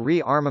major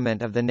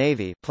rearmament of the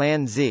Navy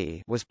Plan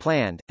Z was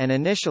planned, and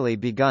initially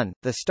begun,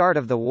 the start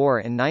of the war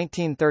in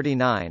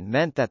 1939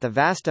 meant that the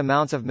vast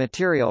amounts of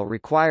material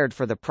required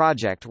for the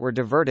project were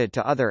diverted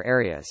to other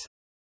areas.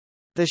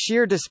 The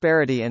sheer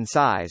disparity in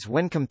size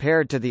when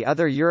compared to the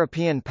other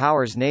European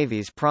powers'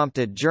 navies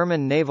prompted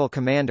German Naval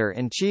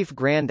Commander-in-Chief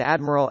Grand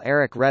Admiral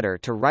Erich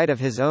Raeder to write of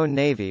his own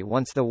navy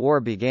once the war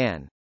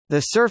began,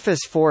 "The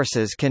surface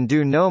forces can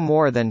do no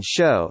more than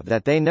show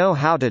that they know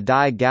how to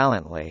die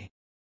gallantly."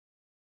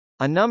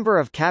 A number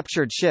of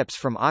captured ships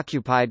from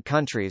occupied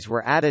countries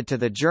were added to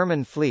the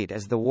German fleet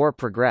as the war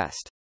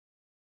progressed.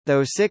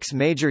 Though 6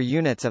 major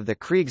units of the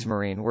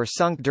Kriegsmarine were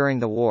sunk during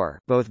the war,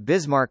 both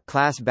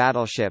Bismarck-class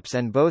battleships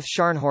and both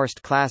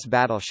Scharnhorst-class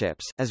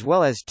battleships, as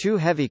well as 2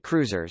 heavy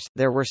cruisers,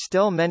 there were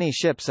still many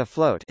ships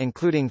afloat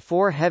including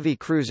 4 heavy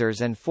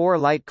cruisers and 4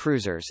 light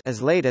cruisers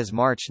as late as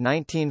March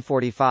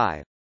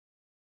 1945.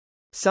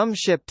 Some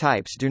ship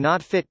types do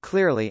not fit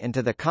clearly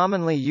into the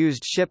commonly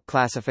used ship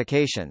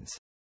classifications.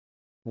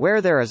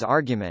 Where there is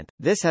argument,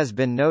 this has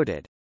been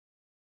noted.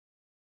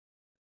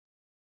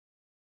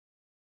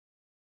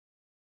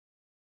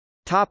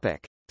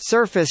 Topic: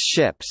 Surface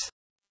ships.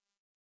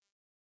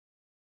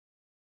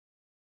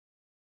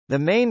 The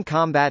main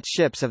combat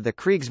ships of the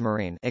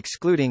Kriegsmarine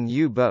excluding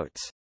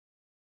U-boats.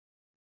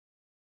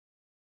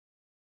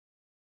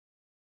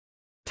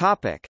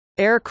 Topic: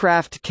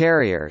 Aircraft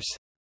carriers.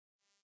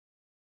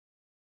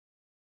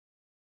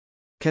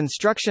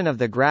 Construction of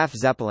the Graf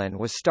Zeppelin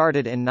was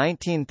started in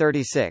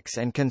 1936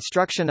 and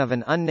construction of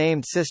an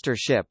unnamed sister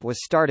ship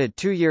was started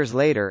 2 years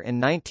later in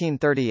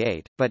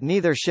 1938, but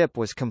neither ship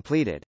was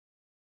completed.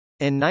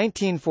 In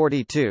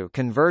 1942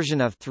 conversion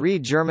of 3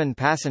 German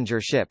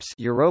passenger ships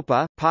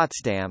Europa,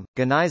 Potsdam,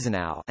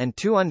 Gneisenau and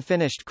 2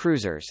 unfinished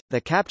cruisers, the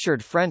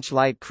captured French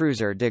light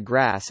cruiser de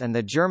Grasse and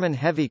the German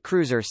heavy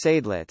cruiser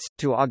Seydlitz,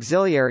 to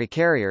auxiliary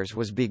carriers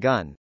was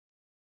begun.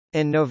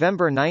 In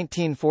November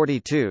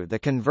 1942 the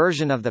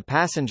conversion of the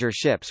passenger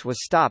ships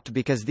was stopped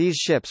because these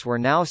ships were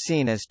now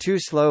seen as too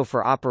slow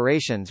for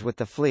operations with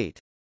the fleet.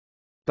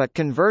 But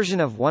conversion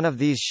of one of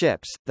these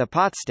ships, the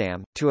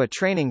Potsdam, to a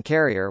training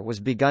carrier was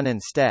begun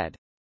instead.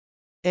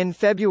 In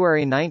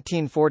February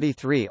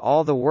 1943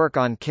 all the work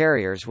on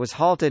carriers was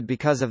halted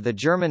because of the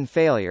German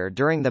failure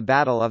during the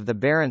Battle of the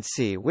Barents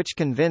Sea, which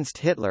convinced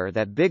Hitler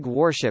that big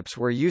warships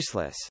were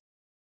useless.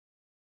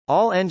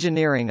 All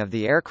engineering of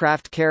the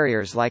aircraft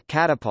carriers like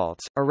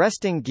catapults,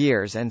 arresting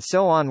gears and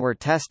so on were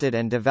tested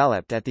and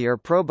developed at the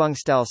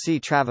Erprobungsstelle C.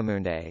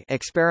 Travemünde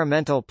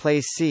experimental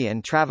place C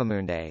in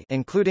Travemünde,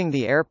 including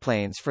the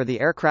airplanes for the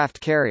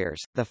aircraft carriers,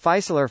 the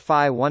Fieseler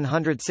Phi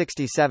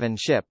 167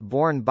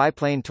 ship-borne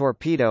biplane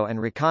torpedo and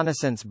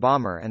reconnaissance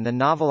bomber and the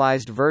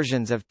novelized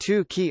versions of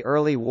 2 key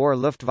early war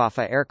Luftwaffe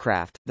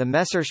aircraft, the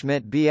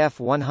Messerschmitt Bf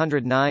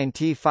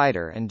 109T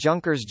fighter and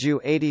Junkers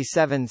Ju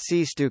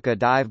 87C Stuka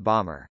dive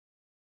bomber.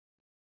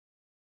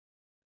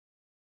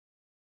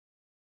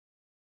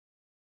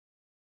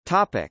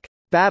 Topic: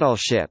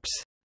 Battleships.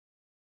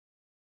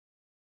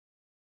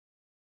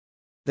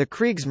 The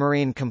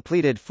Kriegsmarine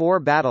completed 4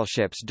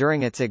 battleships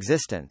during its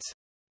existence.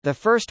 The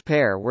first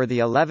pair were the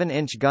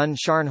 11-inch gun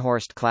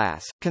Scharnhorst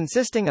class,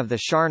 consisting of the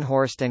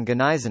Scharnhorst and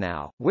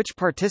Gneisenau, which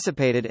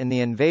participated in the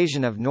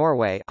invasion of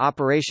Norway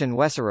Operation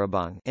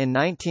Weserübung in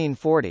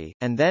 1940,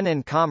 and then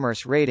in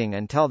commerce raiding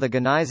until the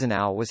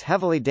Gneisenau was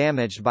heavily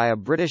damaged by a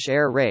British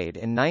air raid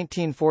in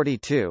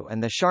 1942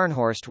 and the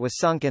Scharnhorst was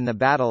sunk in the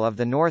Battle of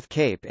the North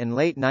Cape in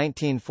late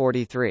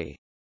 1943.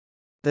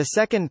 The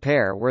second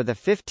pair were the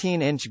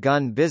 15-inch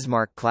gun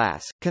Bismarck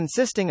class,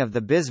 consisting of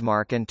the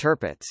Bismarck and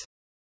Tirpitz.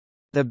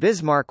 The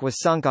Bismarck was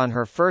sunk on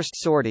her first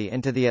sortie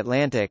into the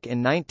Atlantic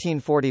in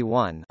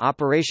 1941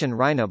 Operation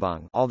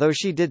Rheinübung, although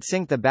she did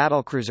sink the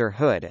battlecruiser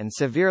Hood and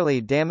severely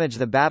damage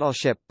the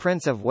battleship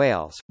Prince of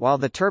Wales, while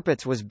the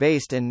Tirpitz was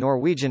based in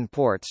Norwegian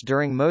ports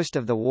during most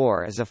of the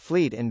war as a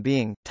fleet in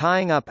being,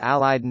 tying up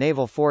Allied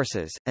naval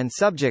forces, and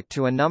subject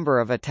to a number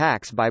of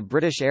attacks by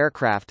British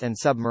aircraft and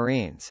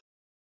submarines.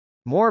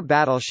 More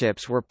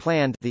battleships were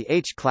planned, the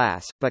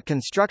H-class, but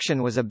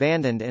construction was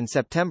abandoned in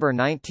September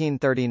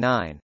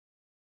 1939.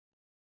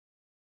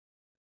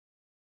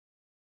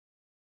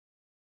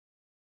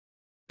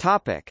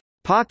 Topic: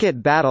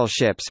 Pocket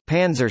battleships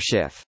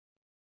Panzerschiffe.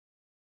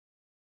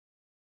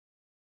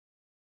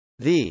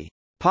 The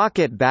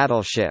pocket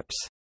battleships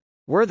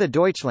were the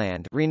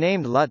Deutschland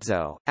renamed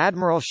Lutzow,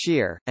 Admiral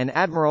Scheer, and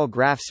Admiral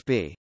Graf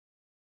Spee.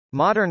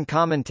 Modern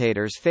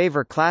commentators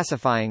favor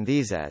classifying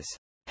these as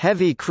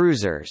heavy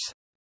cruisers,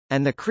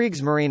 and the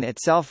Kriegsmarine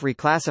itself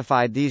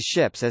reclassified these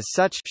ships as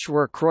such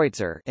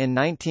Schwerkreuzer in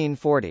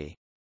 1940.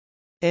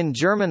 In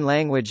German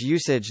language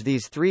usage,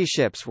 these three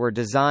ships were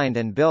designed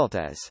and built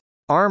as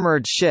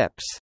armored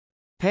ships.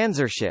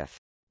 Panzerschiffe,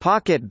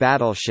 pocket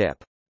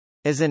battleship,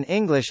 is an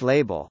English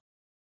label.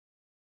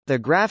 The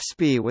Graf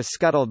Spee was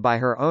scuttled by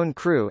her own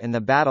crew in the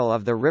Battle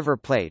of the River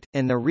Plate,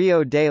 in the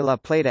Rio de la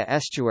Plata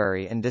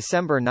estuary in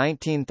December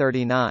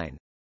 1939.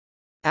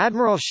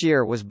 Admiral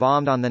Scheer was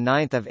bombed on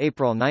 9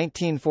 April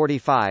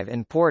 1945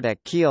 in port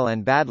at Kiel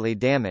and badly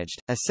damaged,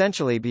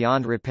 essentially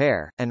beyond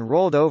repair, and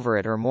rolled over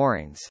at her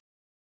moorings.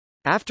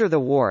 After the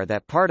war,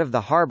 that part of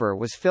the harbour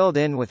was filled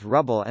in with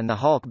rubble and the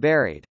hulk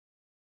buried.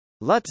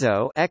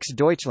 Lutzow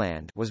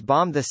ex-Deutschland was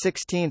bombed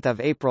 16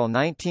 April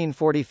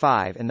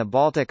 1945 in the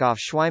Baltic off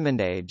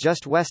Schwiemünde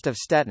just west of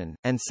Stettin,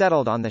 and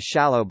settled on the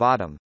shallow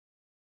bottom.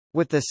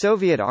 With the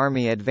Soviet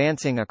army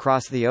advancing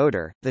across the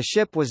Oder, the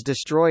ship was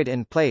destroyed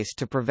in place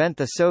to prevent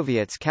the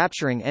Soviets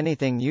capturing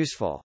anything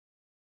useful.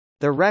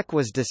 The wreck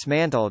was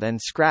dismantled and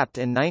scrapped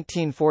in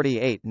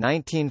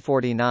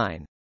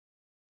 1948–1949.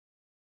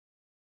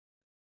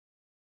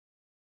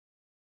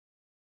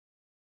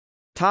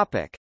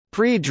 Topic: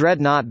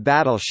 Pre-dreadnought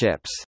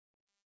battleships.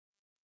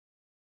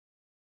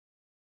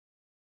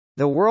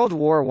 The World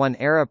War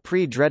I-era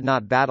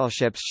pre-dreadnought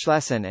battleships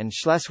Schlesien and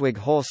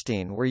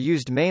Schleswig-Holstein were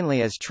used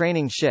mainly as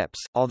training ships,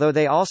 although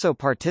they also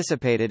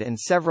participated in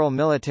several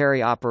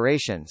military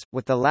operations,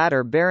 with the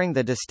latter bearing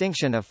the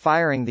distinction of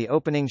firing the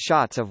opening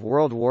shots of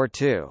World War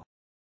II.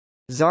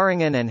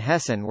 Zähringen and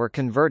Hessen were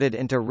converted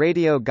into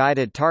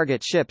radio-guided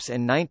target ships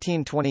in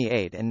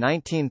 1928 and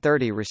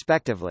 1930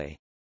 respectively.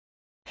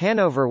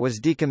 Hanover was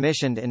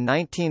decommissioned in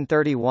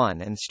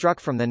 1931 and struck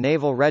from the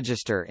Naval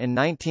Register in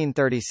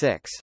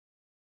 1936.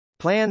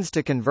 Plans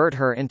to convert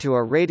her into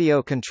a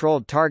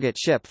radio-controlled target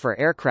ship for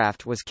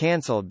aircraft was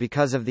cancelled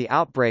because of the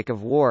outbreak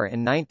of war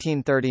in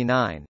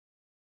 1939.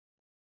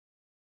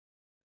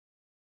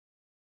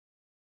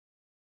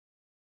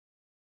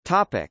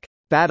 Topic: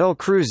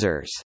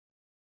 Battlecruisers.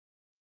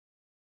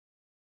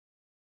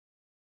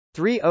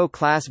 3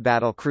 O-class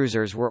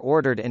battlecruisers were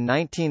ordered in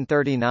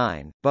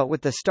 1939, but with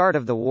the start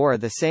of the war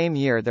the same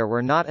year there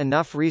were not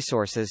enough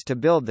resources to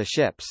build the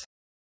ships.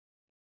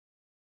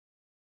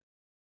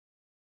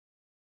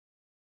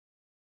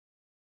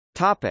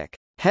 Topic: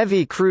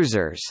 Heavy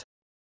cruisers.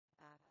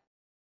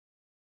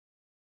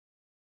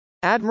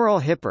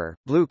 Admiral Hipper,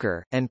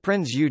 Blücher, and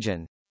Prinz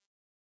Eugen.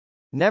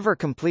 Never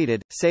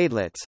completed,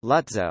 Seydlitz,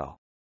 Lutzow.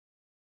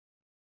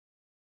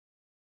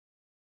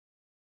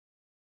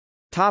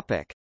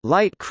 Topic: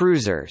 Light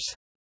cruisers.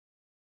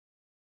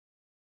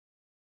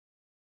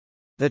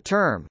 The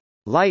term,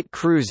 light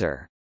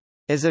cruiser,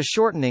 is a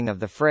shortening of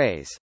the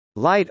phrase,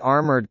 light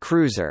armored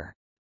cruiser.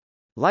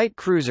 Light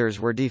cruisers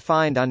were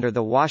defined under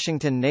the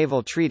Washington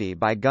Naval Treaty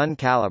by gun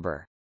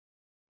caliber.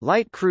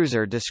 Light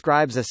cruiser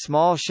describes a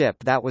small ship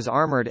that was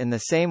armored in the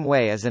same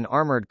way as an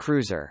armored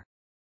cruiser.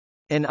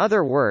 In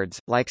other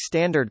words, like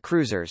standard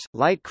cruisers,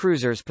 light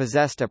cruisers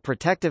possessed a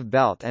protective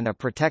belt and a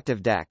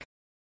protective deck.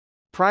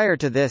 Prior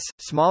to this,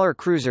 smaller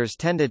cruisers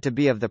tended to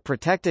be of the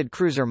protected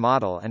cruiser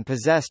model and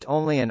possessed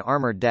only an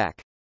armored deck.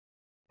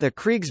 The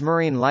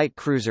Kriegsmarine light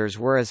cruisers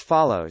were as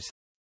follows: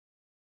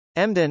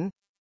 Emden,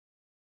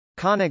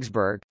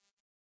 Königsberg,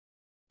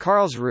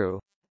 Karlsruhe,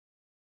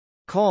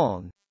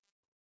 Köln,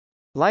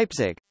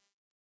 Leipzig,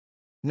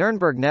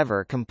 Nürnberg.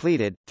 Never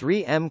completed,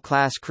 3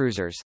 M-class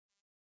cruisers.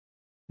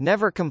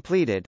 Never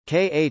completed,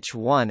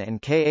 KH-1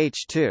 and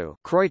KH-2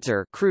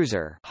 Kreutzer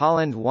cruiser,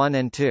 Holland 1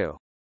 and 2.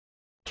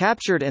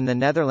 Captured in the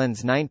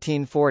Netherlands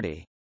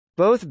 1940.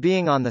 Both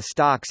being on the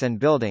stocks and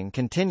building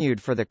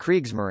continued for the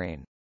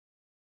Kriegsmarine.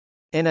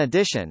 In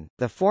addition,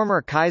 the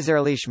former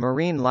Kaiserliche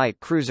Marine light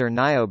cruiser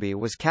Niobe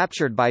was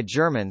captured by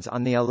Germans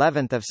on the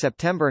 11th of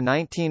September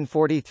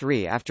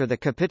 1943 after the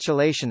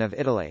capitulation of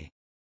Italy.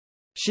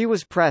 She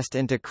was pressed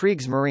into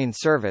Kriegsmarine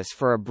service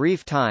for a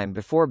brief time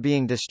before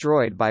being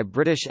destroyed by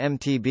British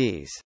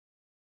MTBs.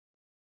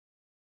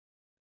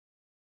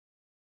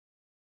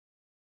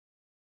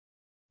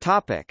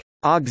 Topic: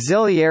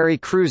 Auxiliary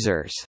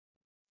cruisers.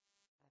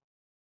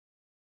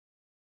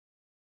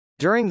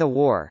 During the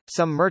war,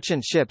 some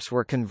merchant ships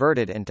were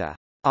converted into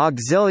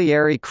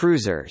auxiliary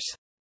cruisers,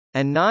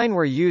 and 9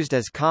 were used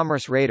as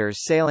commerce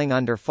raiders sailing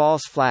under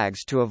false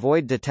flags to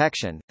avoid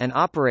detection, and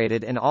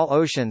operated in all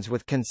oceans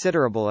with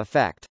considerable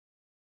effect.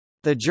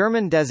 The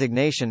German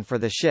designation for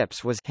the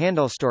ships was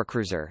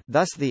Handelstorcruiser,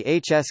 thus the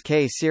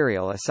HSK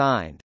serial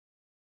assigned.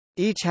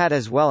 Each had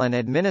as well an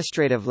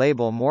administrative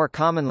label more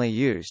commonly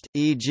used,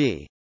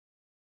 e.g.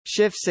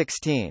 Schiff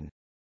 16.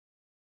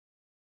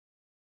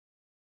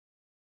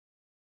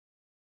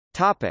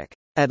 Topic: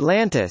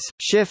 Atlantis,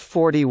 Schiff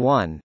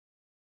 41.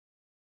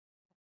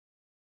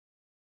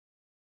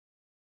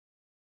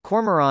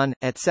 Cormoran,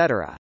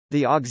 etc.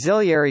 The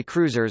auxiliary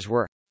cruisers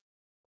were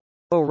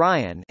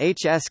Orion,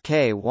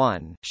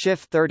 HSK-1,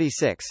 Schiff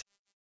 36.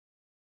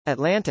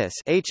 Atlantis,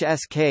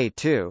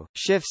 HSK-2,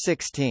 Schiff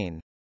 16.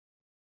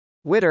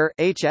 Witter,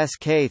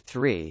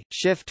 HSK-3,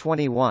 Schiff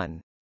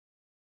 21.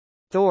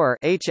 Thor,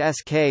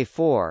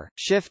 HSK-4,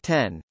 Schiff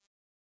 10.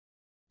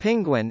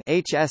 Penguin,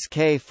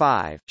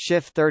 HSK-5,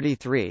 Schiff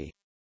 33.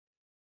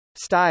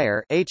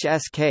 Steyr,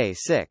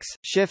 HSK-6,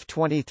 Schiff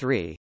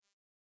 23.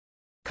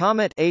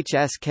 Comet,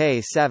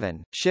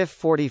 HSK-7, Schiff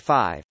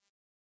 45.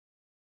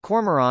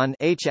 Cormoran,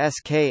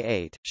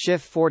 HSK-8,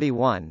 Schiff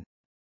 41.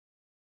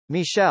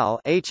 Michel,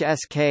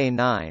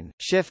 HSK-9,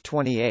 Schiff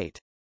 28.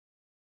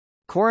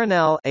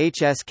 Coronel,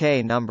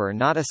 HSK number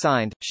not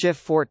assigned, Schiff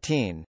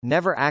 14,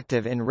 never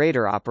active in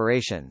raider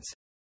operations.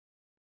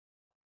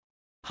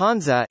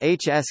 Hansa,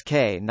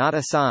 HSK not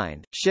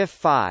assigned, Schiff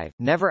 5,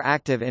 never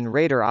active in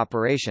raider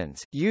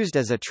operations, used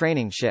as a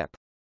training ship.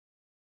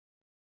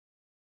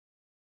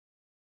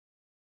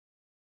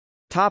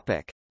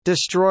 Topic: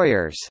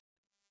 Destroyers.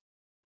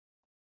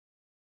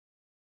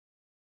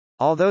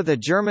 Although the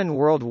German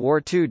World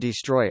War II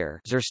destroyer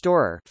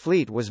Zerstorer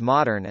fleet was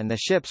modern and the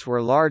ships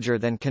were larger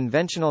than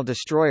conventional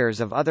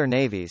destroyers of other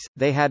navies,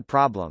 they had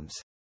problems.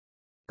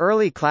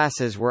 Early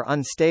classes were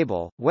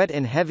unstable, wet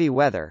in heavy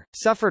weather,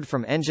 suffered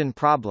from engine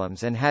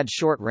problems and had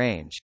short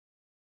range.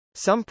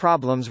 Some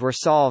problems were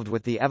solved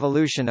with the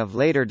evolution of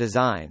later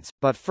designs,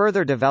 but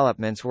further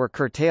developments were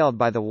curtailed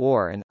by the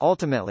war and,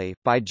 ultimately,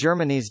 by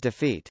Germany's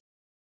defeat.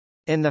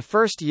 In the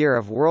first year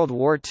of World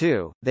War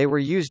II, they were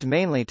used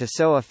mainly to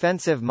sow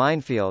offensive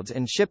minefields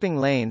in shipping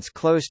lanes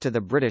close to the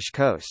British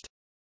coast.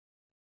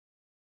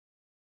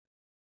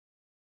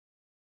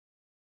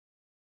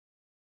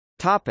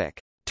 Topic: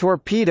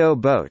 Torpedo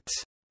boats.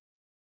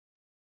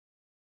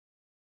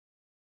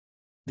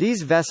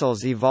 These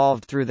vessels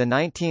evolved through the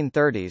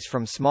 1930s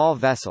from small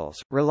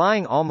vessels,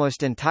 relying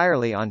almost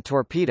entirely on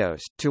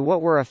torpedoes, to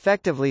what were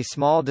effectively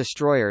small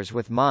destroyers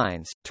with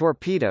mines,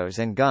 torpedoes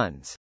and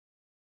guns.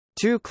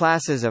 Two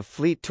classes of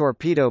fleet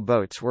torpedo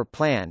boats were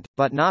planned,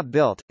 but not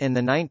built, in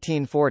the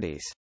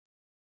 1940s.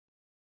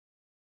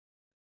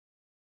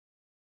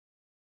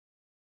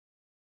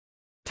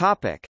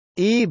 Topic: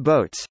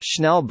 E-boats,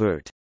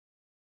 Schnellboote.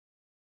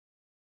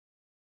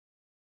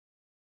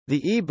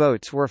 The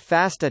E-boats were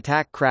fast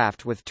attack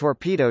craft with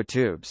torpedo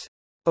tubes.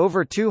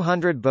 Over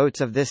 200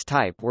 boats of this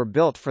type were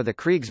built for the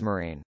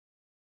Kriegsmarine.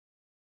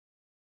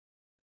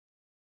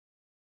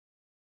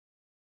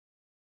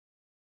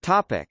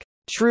 Topic: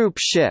 Troop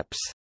ships.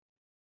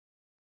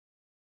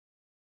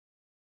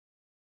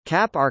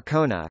 Cap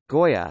Arcona,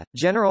 Goya,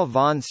 General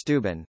von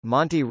Steuben,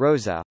 Monte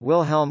Rosa,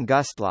 Wilhelm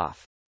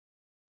Gustloff.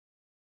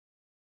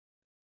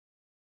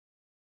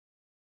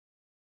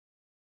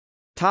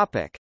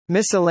 Topic: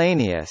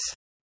 Miscellaneous.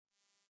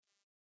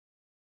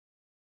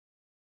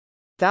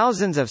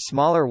 Thousands of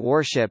smaller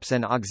warships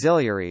and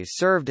auxiliaries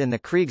served in the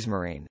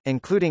Kriegsmarine,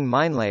 including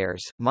minelayers,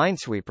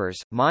 minesweepers,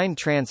 mine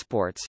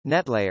transports,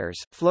 netlayers,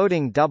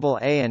 floating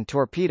AA and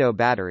torpedo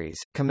batteries,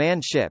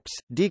 command ships,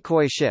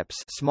 decoy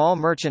ships, small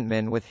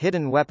merchantmen with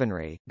hidden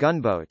weaponry,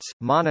 gunboats,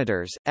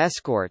 monitors,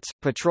 escorts,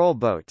 patrol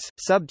boats,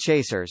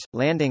 sub-chasers,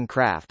 landing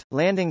craft,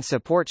 landing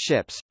support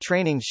ships,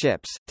 training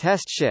ships,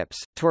 test ships,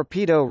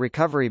 torpedo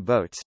recovery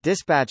boats,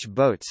 dispatch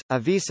boats,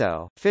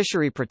 aviso,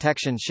 fishery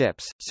protection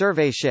ships,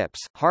 survey ships,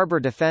 harbor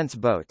defense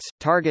boats,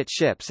 target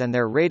ships and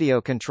their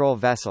radio control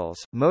vessels,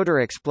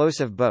 motor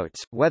explosive boats,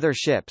 weather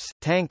ships,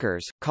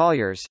 tankers,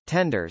 colliers,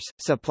 tenders,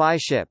 supply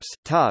ships,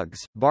 tugs,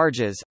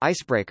 barges,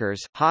 icebreakers,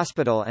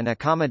 hospital and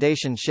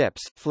accommodation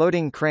ships,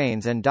 floating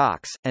cranes and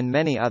docks, and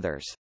many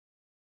others.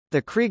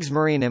 The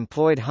Kriegsmarine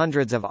employed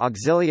hundreds of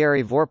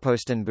auxiliary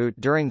Vorpostenboote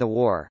during the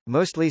war,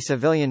 mostly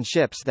civilian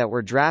ships that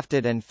were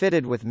drafted and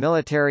fitted with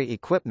military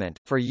equipment,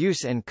 for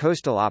use in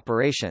coastal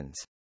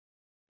operations.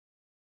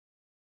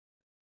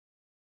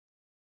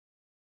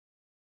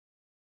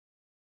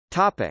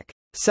 Topic: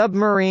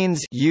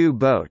 Submarines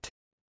U-boat.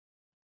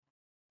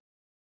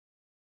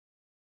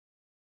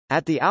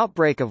 At the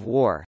outbreak of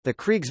war, the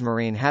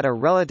Kriegsmarine had a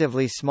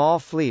relatively small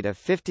fleet of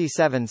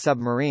 57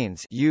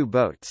 submarines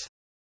U-boats.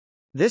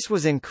 This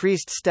was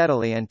increased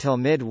steadily until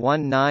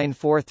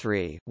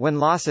mid-1943, when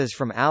losses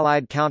from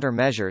Allied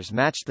countermeasures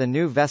matched the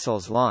new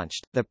vessels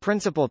launched. The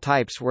principal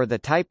types were the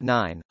Type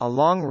 9, a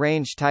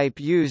long-range type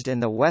used in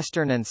the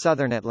western and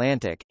southern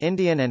Atlantic,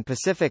 Indian and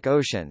Pacific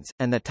Oceans,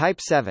 and the Type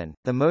 7,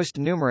 the most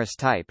numerous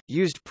type,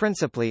 used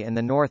principally in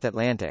the North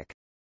Atlantic.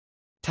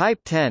 Type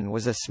 10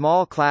 was a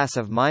small class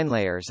of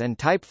minelayers and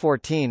Type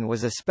 14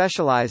 was a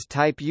specialized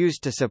type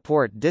used to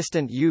support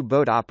distant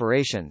U-boat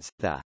operations,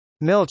 the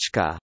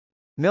Milchka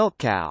milk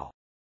cow.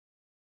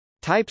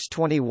 Types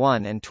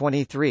 21 and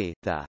 23,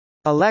 the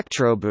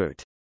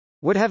Elektroboot,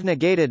 would have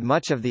negated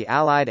much of the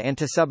Allied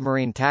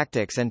anti-submarine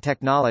tactics and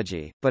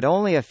technology, but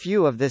only a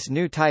few of this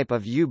new type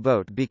of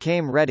U-boat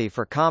became ready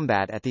for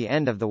combat at the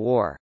end of the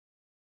war.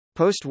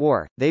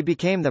 Post-war, they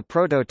became the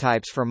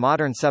prototypes for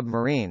modern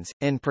submarines,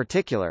 in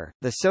particular,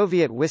 the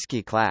Soviet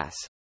Whiskey class.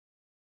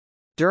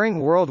 During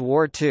World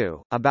War II,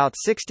 about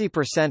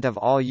 60% of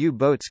all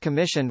U-boats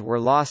commissioned were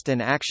lost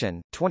in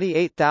action,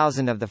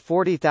 28,000 of the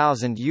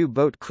 40,000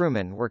 U-boat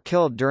crewmen were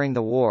killed during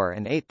the war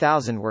and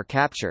 8,000 were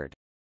captured.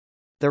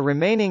 The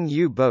remaining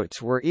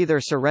U-boats were either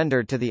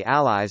surrendered to the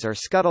Allies or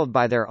scuttled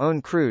by their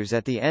own crews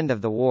at the end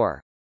of the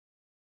war.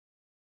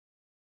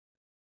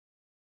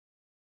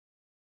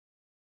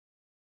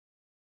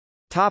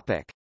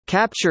 Topic: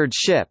 Captured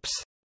ships.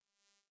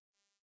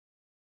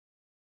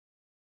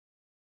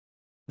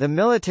 The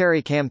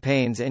military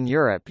campaigns in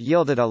Europe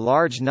yielded a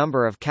large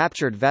number of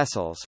captured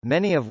vessels,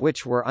 many of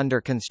which were under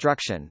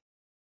construction.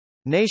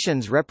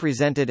 Nations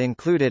represented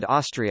included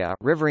Austria,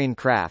 riverine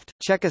craft,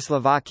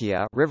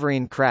 Czechoslovakia,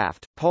 riverine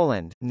craft,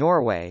 Poland,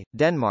 Norway,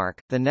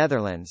 Denmark, the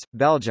Netherlands,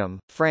 Belgium,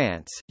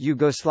 France,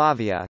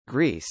 Yugoslavia,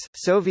 Greece,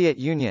 Soviet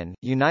Union,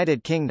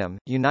 United Kingdom,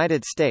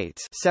 United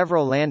States,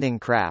 several landing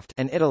craft,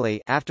 and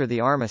Italy after the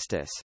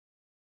armistice.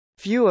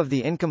 Few of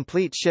the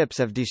incomplete ships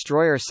of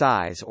destroyer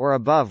size or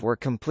above were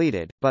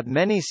completed, but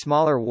many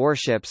smaller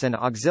warships and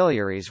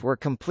auxiliaries were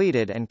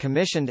completed and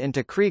commissioned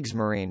into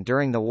Kriegsmarine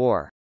during the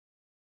war.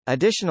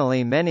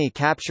 Additionally, many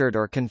captured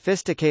or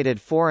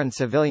confiscated foreign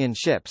civilian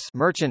ships,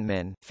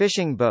 merchantmen,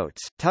 fishing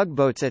boats,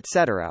 tugboats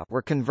etc.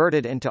 were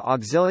converted into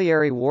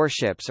auxiliary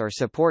warships or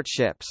support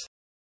ships.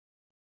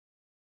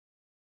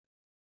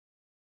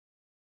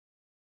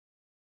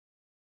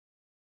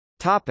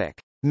 Topic: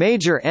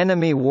 Major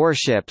enemy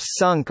warships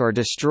sunk or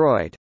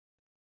destroyed.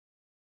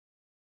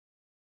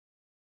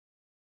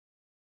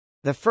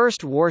 The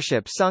first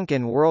warship sunk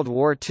in World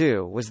War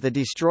II was the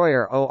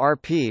destroyer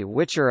ORP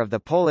Witcher of the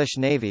Polish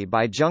Navy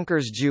by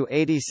Junkers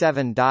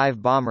Ju-87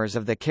 dive bombers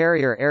of the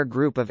Carrier Air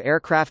Group of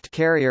aircraft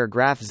carrier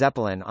Graf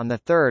Zeppelin on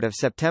 3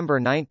 September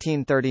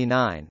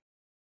 1939.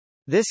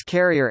 This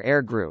carrier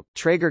air group,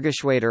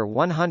 Trägergeschwader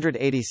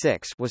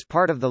 186, was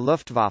part of the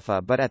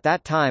Luftwaffe but at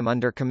that time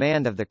under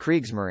command of the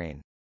Kriegsmarine.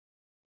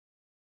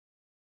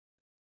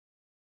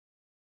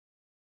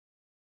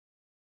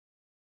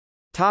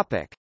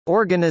 Topic: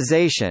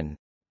 Organization.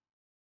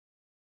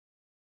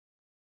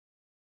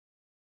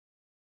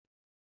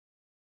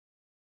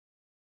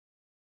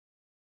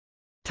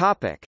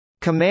 Topic: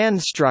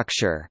 Command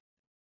structure.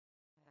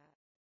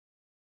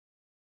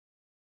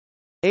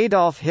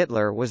 Adolf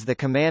Hitler was the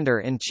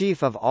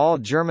commander-in-chief of all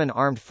German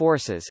armed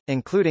forces,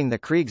 including the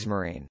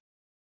Kriegsmarine.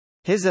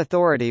 His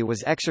authority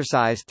was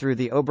exercised through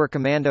the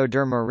Oberkommando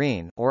der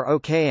Marine, or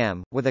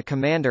OKM, with a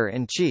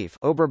commander-in-chief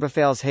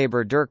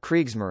Oberbefehlshaber der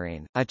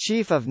Kriegsmarine, a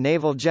chief of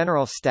naval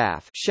general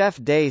staff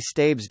Chef des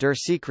Stabs der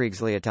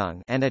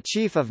Seekriegsleitung, and a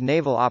chief of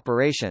naval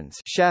operations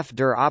Chef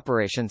der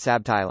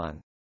Operationsabteilung.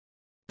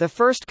 The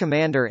first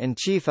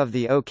commander-in-chief of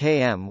the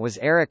OKM was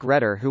Erich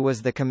Raeder, who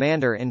was the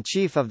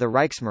commander-in-chief of the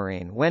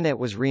Reichsmarine when it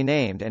was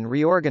renamed and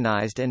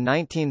reorganized in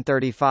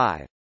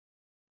 1935.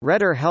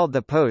 Raeder held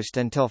the post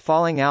until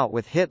falling out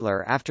with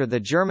Hitler after the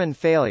German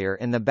failure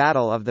in the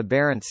Battle of the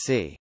Barents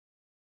Sea.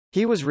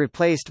 He was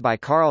replaced by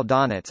Karl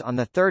Donitz on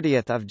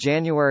 30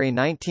 January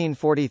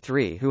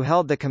 1943, who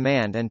held the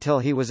command until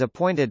he was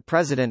appointed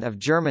President of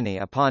Germany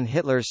upon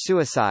Hitler's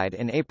suicide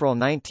in April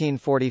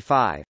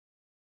 1945.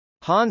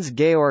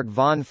 Hans-Georg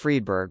von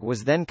Friedberg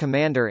was then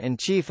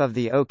commander-in-chief of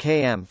the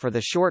OKM for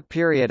the short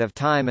period of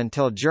time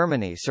until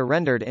Germany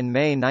surrendered in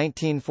May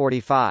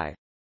 1945.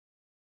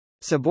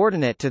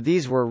 Subordinate to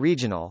these were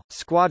regional,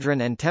 squadron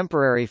and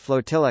temporary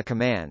flotilla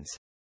commands.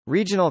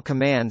 Regional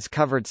commands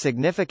covered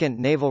significant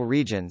naval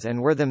regions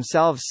and were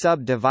themselves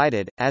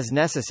sub-divided, as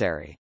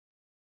necessary.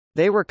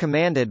 They were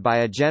commanded by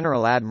a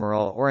general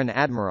admiral or an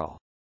admiral.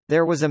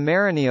 There was a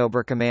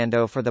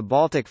Marineoberkommando for the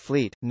Baltic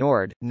Fleet,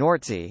 Nord,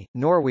 Nordsee,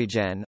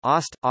 Norwegian,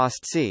 Ost,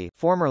 Ostsee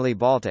formerly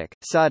Baltic,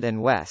 Sud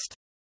and West.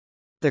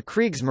 The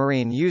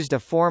Kriegsmarine used a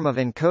form of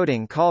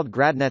encoding called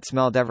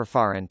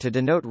Gradnetzmeldeverfahren to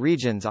denote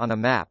regions on a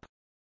map.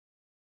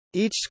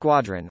 Each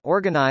squadron,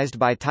 organized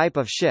by type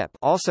of ship,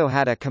 also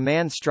had a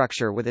command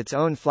structure with its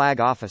own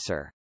flag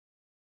officer.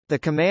 The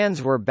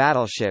commands were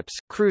battleships,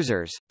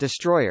 cruisers,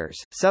 destroyers,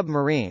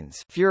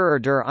 submarines,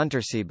 Führer der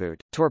Unterseeboot,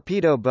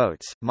 torpedo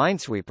boats,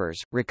 minesweepers,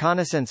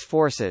 reconnaissance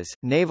forces,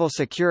 naval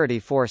security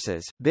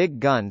forces, big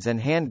guns and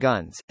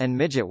handguns, and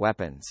midget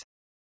weapons.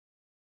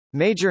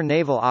 Major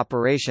naval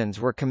operations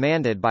were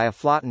commanded by a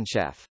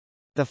Flottenchef.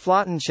 The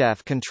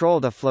Flottenchef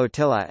controlled a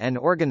flotilla and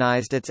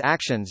organized its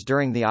actions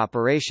during the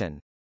operation.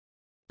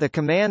 The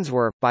commands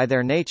were, by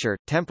their nature,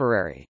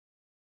 temporary.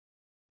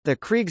 The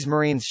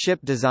Kriegsmarine's Ship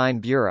Design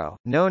Bureau,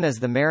 known as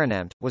the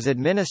Marineamt, was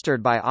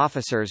administered by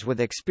officers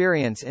with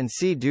experience in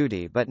sea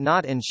duty but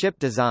not in ship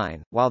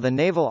design, while the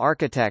naval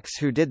architects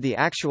who did the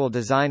actual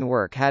design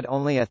work had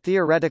only a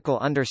theoretical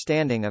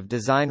understanding of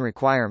design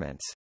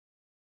requirements.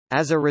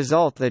 As a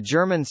result, the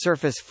German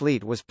surface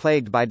fleet was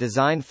plagued by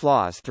design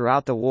flaws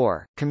throughout the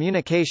war.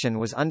 Communication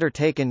was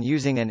undertaken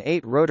using an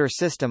 8-rotor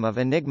system of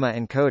Enigma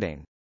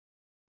encoding.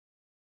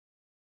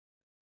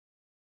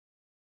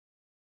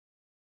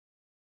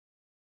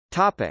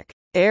 Topic: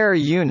 Air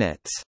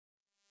units.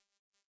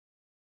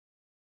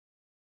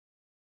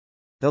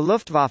 The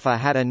Luftwaffe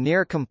had a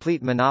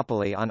near-complete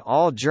monopoly on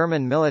all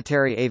German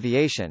military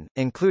aviation,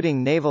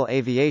 including naval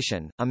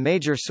aviation, a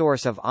major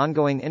source of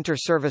ongoing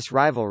inter-service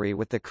rivalry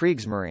with the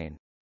Kriegsmarine.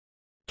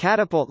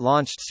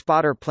 Catapult-launched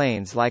spotter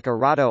planes like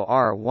Arado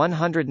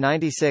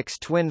R-196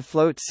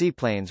 twin-float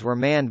seaplanes were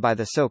manned by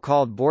the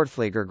so-called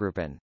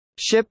Bordfliegergruppen,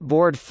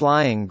 shipboard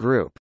flying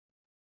group.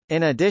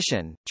 In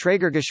addition,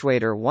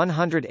 Trägergeschwader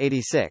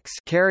 186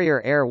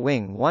 Carrier Air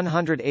Wing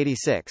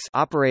 186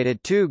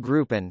 operated two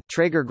Gruppen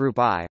Träger Group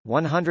I,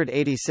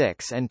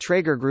 186 and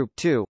Träger Group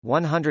II,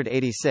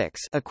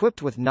 186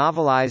 equipped with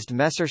novelized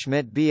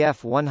Messerschmitt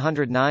Bf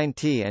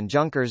 109T and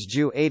Junkers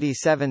Ju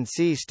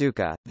 87C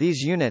Stuka. These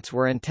units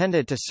were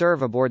intended to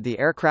serve aboard the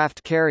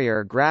aircraft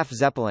carrier Graf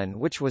Zeppelin,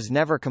 which was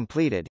never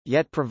completed,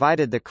 yet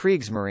provided the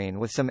Kriegsmarine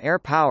with some air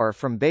power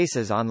from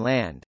bases on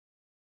land.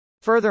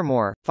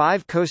 Furthermore,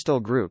 5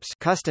 coastal groups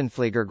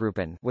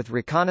with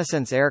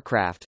reconnaissance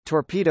aircraft,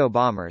 torpedo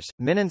bombers,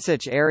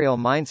 Minensicht aerial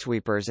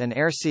minesweepers and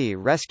air-sea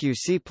rescue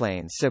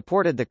seaplanes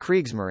supported the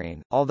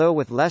Kriegsmarine, although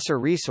with lesser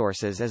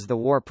resources as the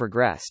war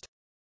progressed.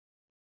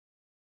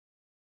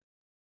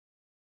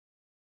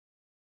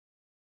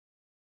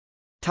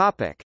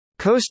 Topic: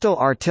 Coastal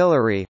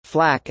artillery,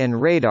 flak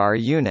and radar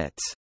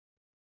units.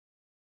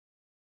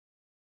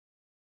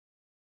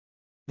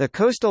 The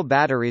coastal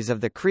batteries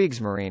of the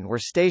Kriegsmarine were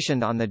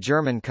stationed on the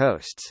German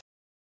coasts.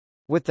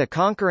 With the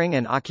conquering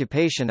and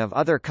occupation of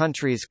other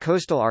countries,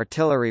 coastal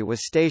artillery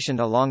was stationed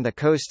along the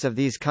coasts of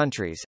these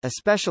countries,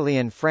 especially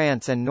in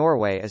France and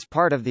Norway as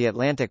part of the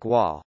Atlantic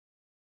Wall.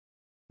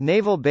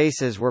 Naval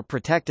bases were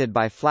protected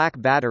by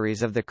flak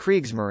batteries of the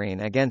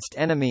Kriegsmarine against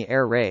enemy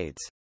air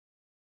raids.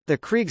 The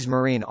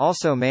Kriegsmarine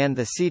also manned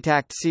the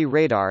SeaTac sea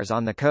radars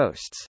on the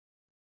coasts.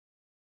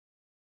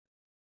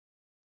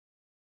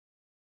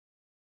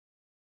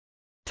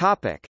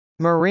 Topic: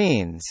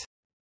 Marines.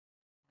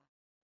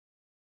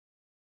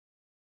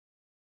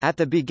 At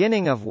the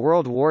beginning of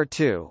World War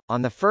II,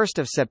 on 1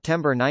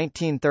 September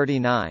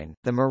 1939,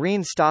 the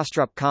Marine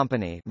Stastrup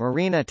Company,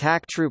 Marine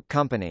Attack Troop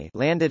Company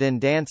landed in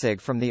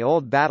Danzig from the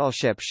old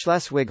battleship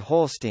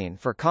Schleswig-Holstein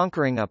for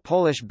conquering a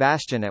Polish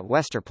bastion at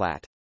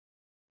Westerplatte.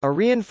 A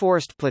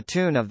reinforced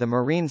platoon of the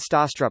Marine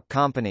Stastrup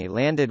Company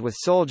landed with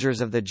soldiers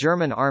of the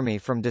German Army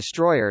from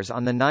destroyers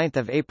on 9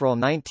 April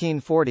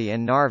 1940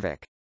 in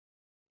Narvik.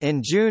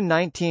 In June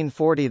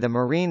 1940 the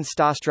Marine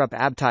Stastrup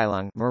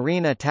Abteilung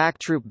Marine Attack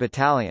Troop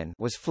Battalion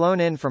was flown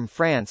in from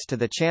France to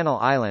the Channel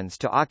Islands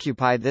to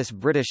occupy this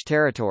British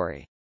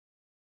territory.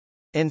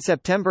 In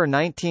September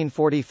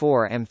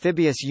 1944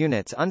 amphibious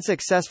units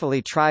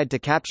unsuccessfully tried to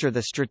capture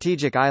the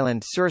strategic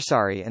island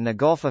Sursari in the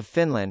Gulf of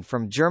Finland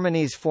from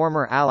Germany's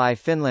former ally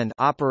Finland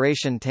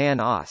Operation Tan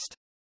Ost.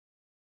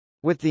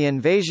 With the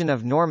invasion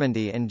of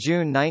Normandy in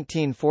June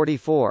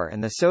 1944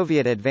 and the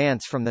Soviet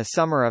advance from the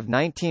summer of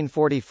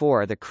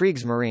 1944, the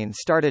Kriegsmarine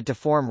started to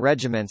form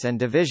regiments and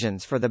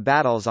divisions for the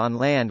battles on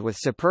land with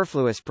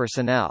superfluous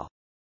personnel.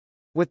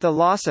 With the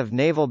loss of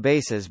naval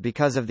bases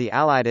because of the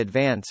Allied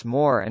advance,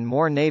 more and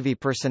more Navy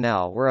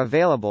personnel were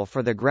available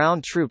for the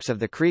ground troops of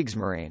the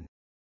Kriegsmarine.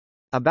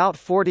 About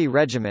 40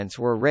 regiments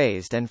were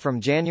raised and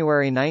from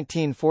January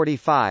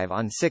 1945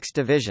 on 6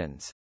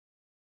 divisions.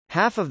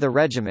 Half of the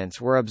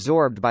regiments were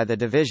absorbed by the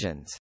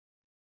divisions.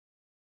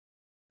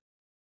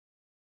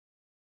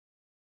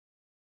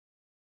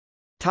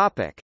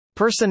 Topic: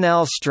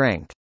 Personnel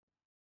strength.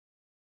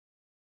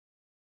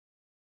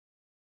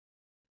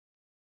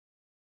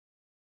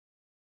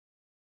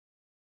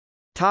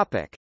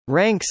 Topic: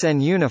 Ranks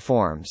and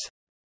uniforms.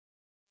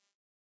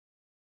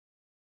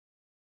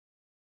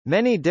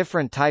 Many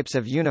different types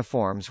of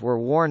uniforms were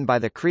worn by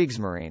the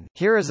Kriegsmarine.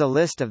 Here is a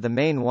list of the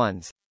main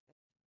ones.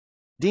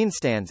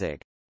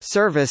 Dienstanzug,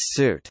 service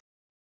suit.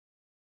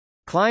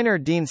 Kleiner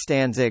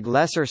Dienstanzug,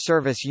 lesser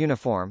service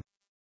uniform.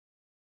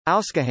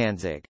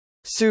 Ausgehanzug,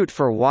 suit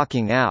for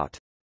walking out.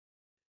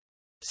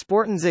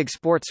 Sportanzug,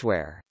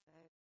 sportswear.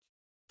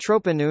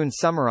 Tropen- und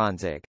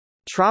Sommeranzug,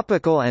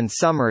 tropical and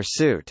summer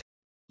suit,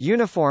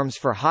 uniforms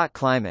for hot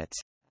climates.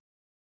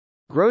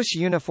 Gross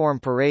uniform,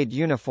 parade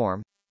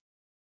uniform.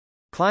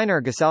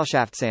 Kleiner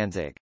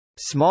Gesellschaftsanzug,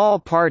 small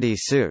party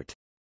suit.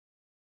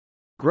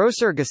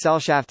 Grosser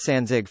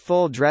Gesellschaftsanzug,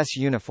 full dress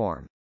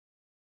uniform.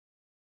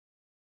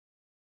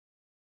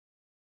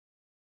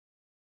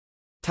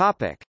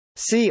 Topic: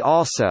 See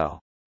also.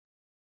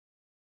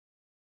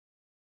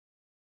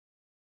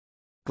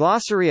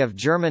 Glossary of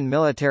German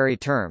military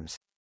terms.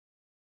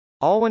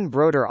 Alwin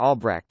Broder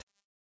Albrecht.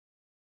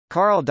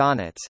 Karl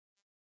Donitz.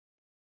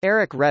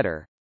 Erich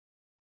Raeder.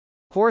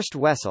 Horst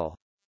Wessel.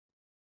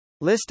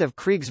 List of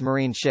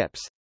Kriegsmarine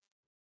ships.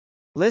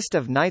 List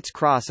of Knight's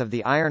Cross of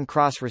the Iron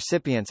Cross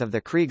recipients of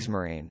the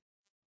Kriegsmarine.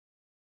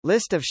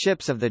 List of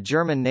ships of the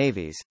German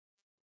navies.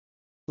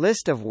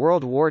 List of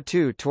World War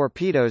II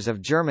torpedoes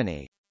of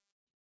Germany.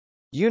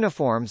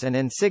 Uniforms and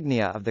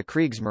insignia of the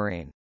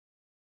Kriegsmarine.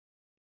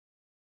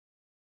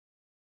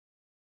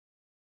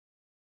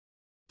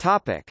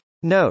 Topic: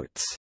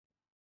 Notes.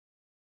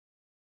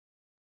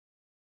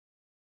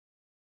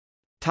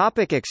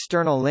 Topic: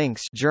 External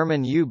links.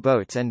 German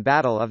U-boats and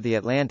Battle of the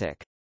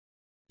Atlantic.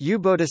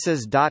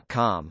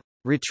 U-boatices.com.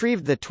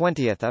 Retrieved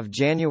 20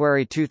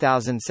 January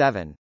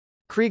 2007.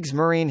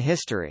 Kriegsmarine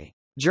history.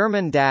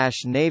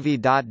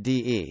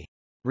 German-Navy.de.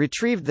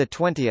 Retrieved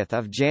 20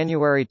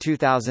 January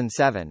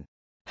 2007.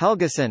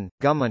 Helgeson,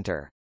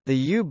 Gummunter. The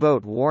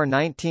U-Boat War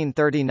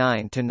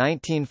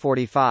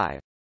 1939–1945.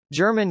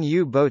 German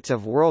U-boats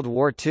of World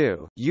War II,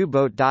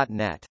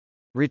 uboat.net.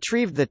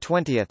 Retrieved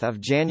 20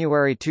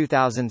 January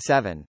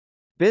 2007.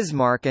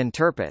 Bismarck and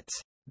Tirpitz.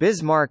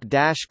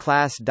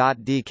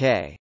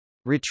 Bismarck-class.dk.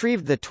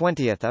 Retrieved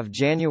 20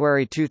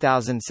 January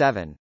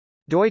 2007.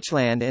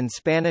 Deutschland in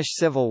Spanish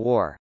Civil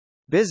War.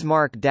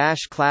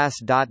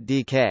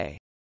 Bismarck-class.dk.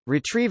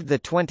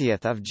 Retrieved 20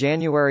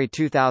 January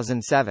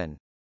 2007.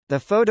 The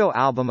photo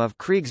album of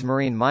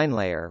Kriegsmarine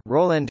minelayer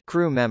Roland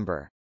crew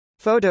member.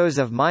 Photos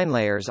of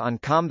minelayers on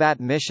combat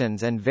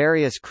missions and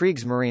various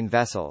Kriegsmarine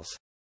vessels.